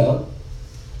Isaiah,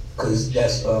 because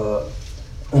that's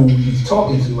who he's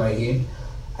talking to right here.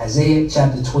 Isaiah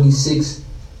chapter 26,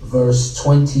 verse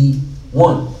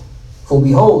 21. For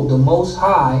behold, the Most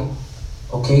High,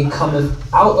 okay, cometh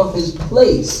out of his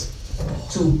place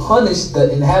to punish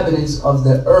the inhabitants of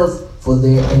the earth for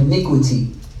their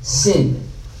iniquity, sin.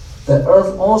 The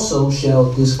earth also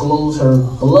shall disclose her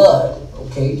blood,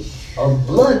 okay? A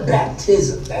blood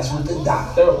baptism. That's what the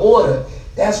doctor ordered.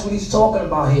 That's what he's talking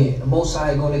about here. The Most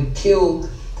High going to kill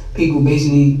people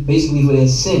basically for their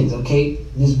sins, okay?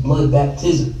 This blood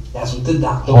baptism. That's what the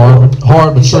doctor ordered.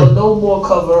 Hard but shall true. no more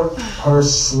cover her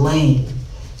slain.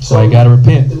 So you got to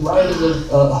repent. The writers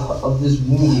of this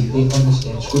movie, they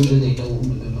understand Scripture. They know who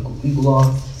the biblical people are,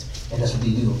 and that's what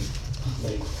they do.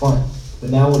 Make fun. But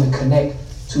now I want to connect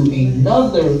to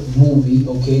another movie,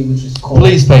 okay, which is called.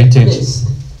 Please pay attention. Mist.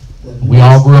 We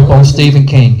all grew up on Stephen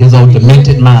King, his old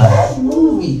demented mind. That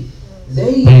movie,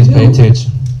 they Please pay knew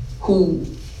attention. who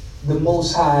the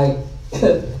Most High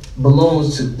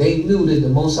belongs to. They knew that the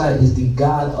Most High is the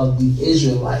God of the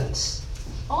Israelites.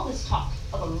 All this talk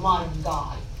of a modern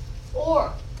God,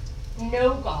 or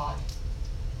no God.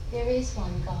 There is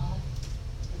one God,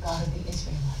 the God of the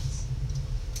Israelites.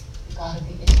 The God of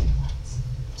the Israelites.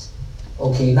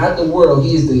 Okay, not the world.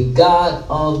 He is the God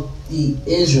of the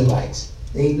Israelites.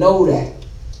 They know that.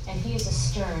 And he is a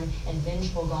stern and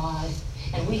vengeful God.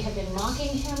 And we have been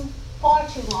mocking him far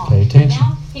too long. Pay attention.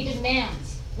 Now he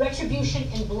demands retribution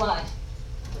in blood.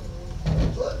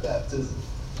 Blood baptism.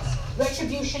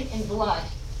 Retribution in blood.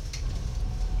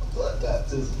 Blood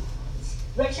baptism.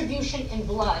 Retribution in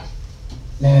blood.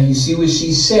 Now you see what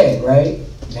she said, right?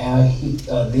 Now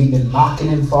they've been mocking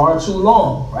him far too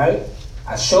long, right?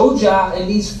 I showed y'all in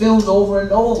these films over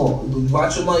and over.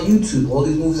 Watch them on YouTube. All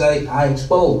these movies I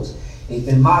expose. They've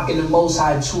been mocking the Most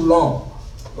High too long.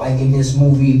 Like in this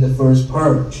movie, The First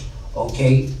Purge.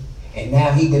 Okay? And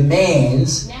now he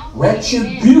demands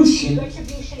retribution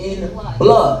in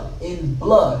blood. In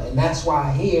blood. And that's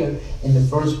why here in The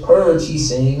First Purge, he's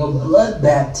saying a blood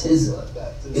baptism.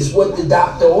 It's what the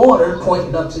doctor ordered,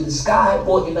 pointing up to the sky,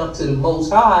 pointing up to the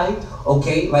Most High.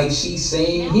 Okay? Like she's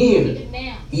saying here.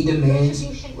 He demands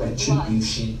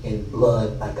retribution in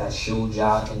blood, like I showed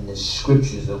y'all in the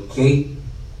scriptures, okay?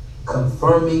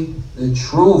 Confirming the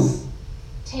truth.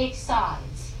 Take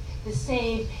sides, the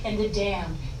saved and the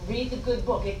damned. Read the good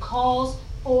book. It calls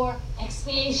for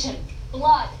expiation.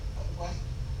 Blood. What?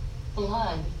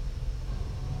 Blood.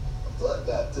 Blood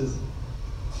baptism.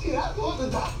 See, that's what the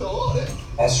doctor ordered.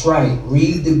 That's right.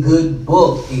 Read the good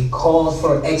book. It calls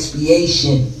for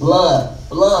expiation. Blood.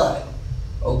 Blood.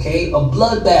 Okay? A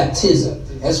blood baptism.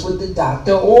 That's what the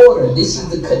doctor ordered. This is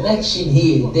the connection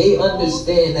here. They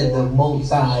understand that the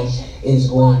Most High is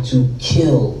going to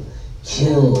kill,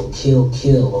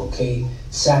 okay?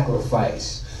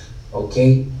 Sacrifice,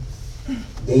 okay?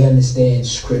 They understand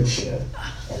scripture,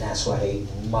 and that's why they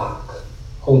mock.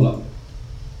 Hold up.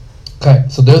 Okay,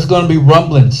 so there's going to be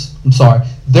rumblings.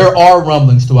 There are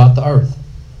rumblings throughout the earth.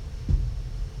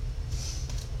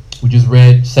 We just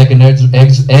read 2nd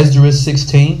Esdras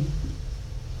 16.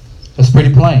 It's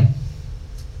pretty plain.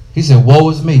 He said, woe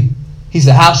is me. He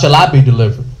said, how shall I be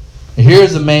delivered? And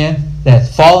here's a man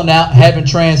that's fallen out, having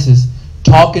trances,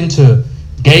 talking to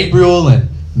Gabriel and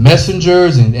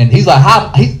messengers, and he's like,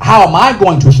 how am I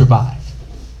going to survive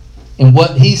in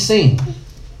what he's seeing?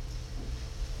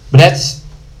 But that's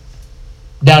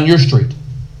down your street.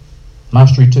 My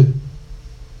street too.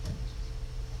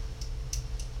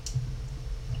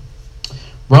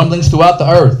 Rumblings throughout the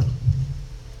earth.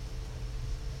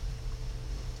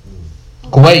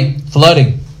 Kuwait,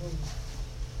 flooding.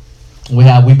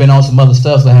 We've been on some other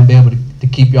stuff, so I haven't been able to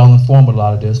keep y'all informed with a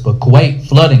lot of this. But Kuwait,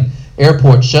 flooding.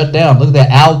 Airport shut down. Look at that.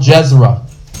 Al Jazeera.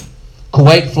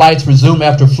 Kuwait flights resume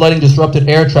after flooding disrupted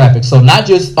air traffic. So not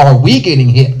just are we getting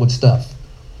hit with stuff,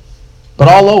 but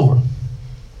all over.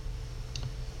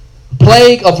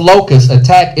 Plague of locusts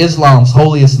attack Islam's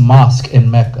holiest mosque in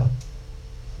Mecca.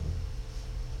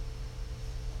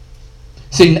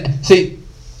 See,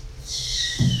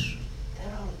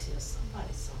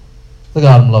 look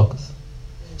at all them locusts.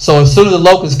 So as soon as the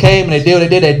locusts came and they did what they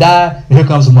did, they died, and here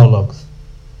comes some more locusts.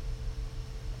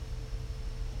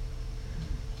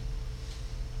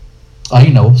 Oh,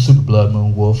 you know, super blood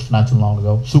moon wolf, not too long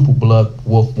ago. Super blood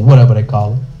wolf, whatever they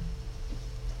call it.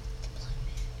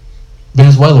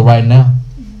 Venezuela right now.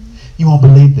 You won't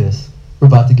believe this. We're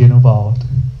about to get involved.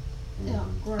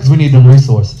 Because we need them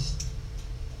resources.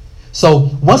 So,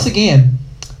 once again,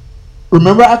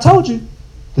 remember I told you,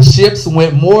 the ships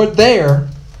went more there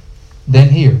than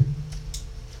here.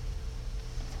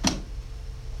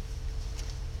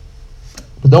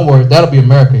 But don't worry, that'll be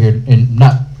America here in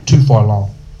not too far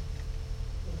long.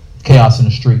 Chaos in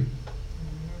the street.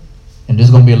 And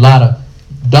there's going to be a lot of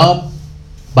dumb,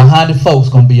 behind-it folks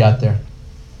going to be out there.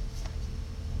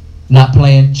 Not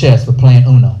playing chess, but playing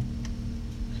Uno.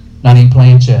 Not even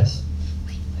playing chess.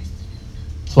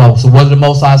 So what did the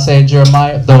Most High say in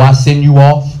Jeremiah? Though I send you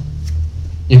off,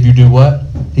 if you do what?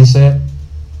 He said.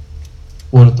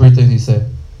 What are the 3 things he said?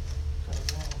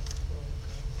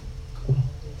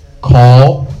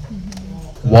 Call,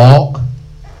 walk,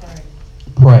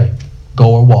 pray.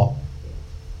 Go or walk.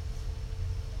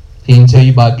 He didn't tell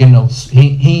you about getting those.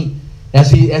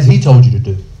 As he told you to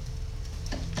do.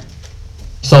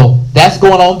 So that's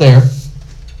going on there.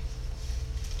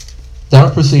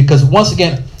 That'll proceed. Because once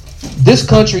again, this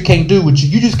country can't do what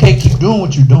you just can't keep doing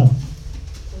what you're doing.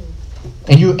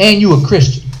 And you a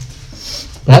Christian.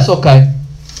 But that's okay.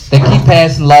 They keep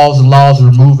passing laws and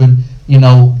removing,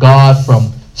 God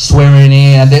from swearing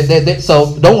in.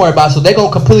 So don't worry about it. So they're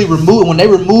going to completely remove, when they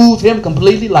remove him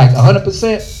completely, like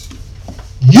 100%,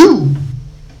 you,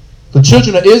 the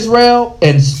children of Israel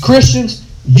and Christians,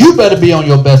 you better be on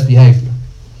your best behavior.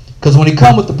 Because when he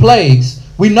come with the plagues,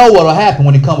 we know what will happen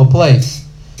when he come with plagues.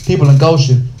 People in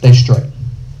Goshen, they straight.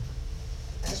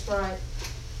 That's right.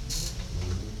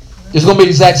 It's going to be the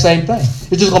exact same thing.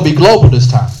 It's just going to be global this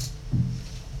time.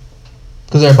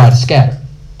 Because everybody's scattered.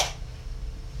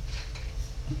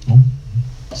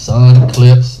 Sun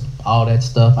eclipse, all that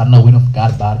stuff. I know we don't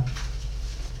forgot about it.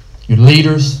 Your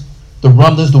leaders, the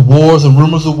rumblings, the wars and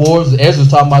rumors of wars. Ezra's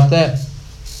talking about that.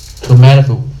 No matter if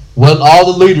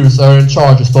all the leaders are in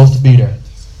charge are supposed to be there.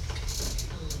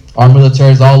 Our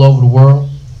militaries all over the world.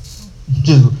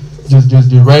 Just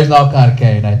raising all kind of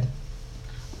cane, ain't they?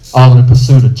 all in the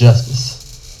pursuit of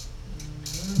justice,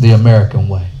 the American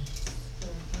way.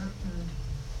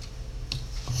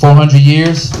 400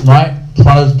 years, right?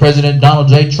 President Donald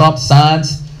J. Trump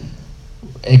signs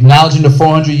acknowledging the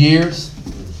 400 years,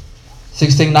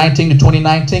 1619 to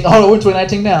 2019. Oh, we're in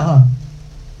 2019 now, huh?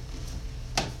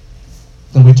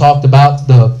 Then we talked about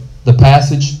the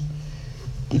passage,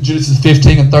 Genesis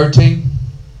 15 and 13.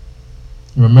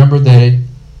 You remember that it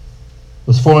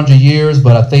was 400 years,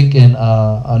 but I think in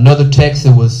another text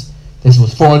this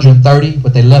was 430,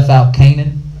 but they left out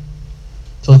Canaan.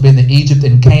 So it's been in Egypt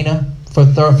and Canaan for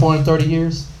 430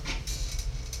 years.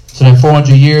 So that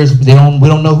 400 years, we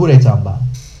don't know who they're talking about.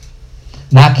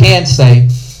 Now I can say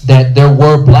that there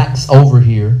were blacks over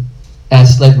here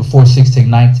as slaves before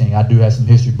 1619. I do have some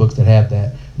history books that have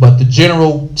that. But the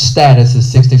general status is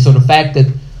 16. So the fact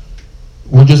that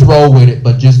we'll just roll with it,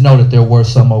 but just know that there were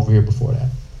some over here before that.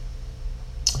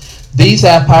 These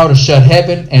have power to shut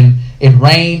heaven, and it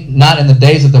rained not in the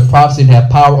days of the prophecy, and have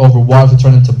power over waters to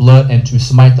turn into blood, and to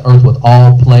smite the earth with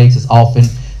all plagues as often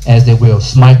as they will.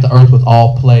 Smite the earth with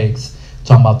all plagues.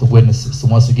 Talking about the witnesses. So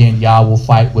once again, Yah will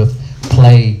fight with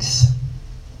plagues.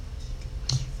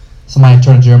 Somebody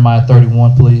turn to Jeremiah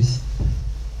 31, please.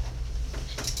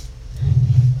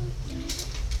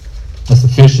 That's a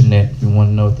fishing net. If you want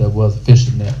to know what that was, a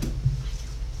fishing net.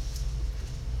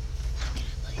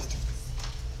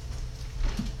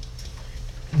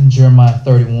 In Jeremiah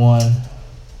 31.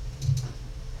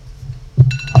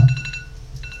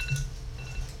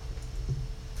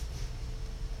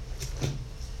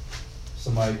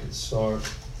 Somebody could start.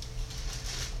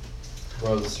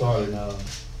 Brother started now.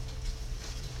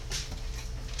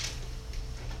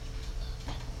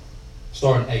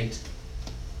 Starting 8.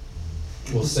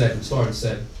 Well, 7. Starting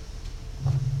 7.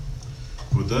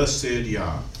 For thus said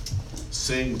Yah,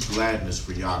 sing with gladness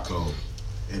for Yaakov,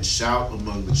 and shout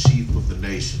among the chief of the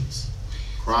nations.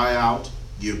 Cry out,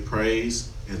 give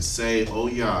praise, and say, O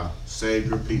Yah, save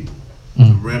your people,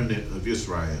 the remnant of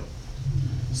Israel.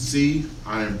 See,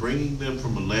 I am bringing them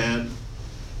from the land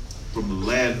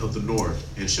of the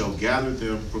north, and shall gather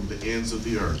them from the ends of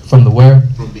the earth. From the where?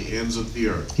 From the ends of the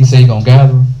earth. He said he's going to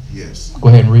gather them? Yes. Go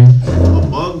ahead and read.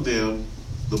 Among them,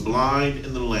 the blind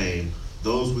and the lame,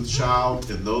 those with child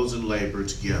and those in labor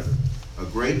together. A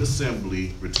great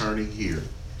assembly returning here.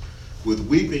 With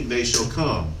weeping they shall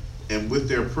come, and with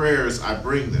their prayers I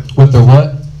bring them. With their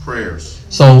what? Prayers.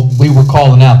 So we were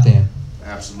calling out then.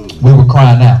 Absolutely. We were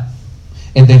crying out.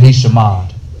 And then he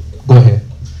shamad. Go ahead.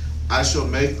 I shall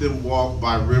make them walk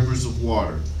by rivers of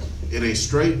water, in a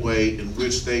straight way in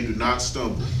which they do not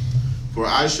stumble. For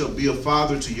I shall be a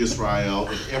father to Israel,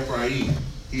 and Ephraim,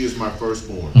 he is my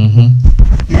firstborn.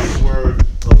 Hear the word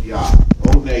of Yah,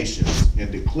 O nations,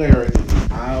 and declare it in the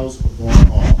isles afar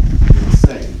off, and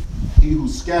say, he who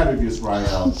scattered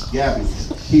Israel gathers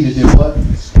him. He that did what?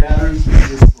 Scatters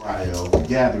Israel,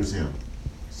 gathers him.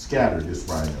 Scattered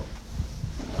Israel.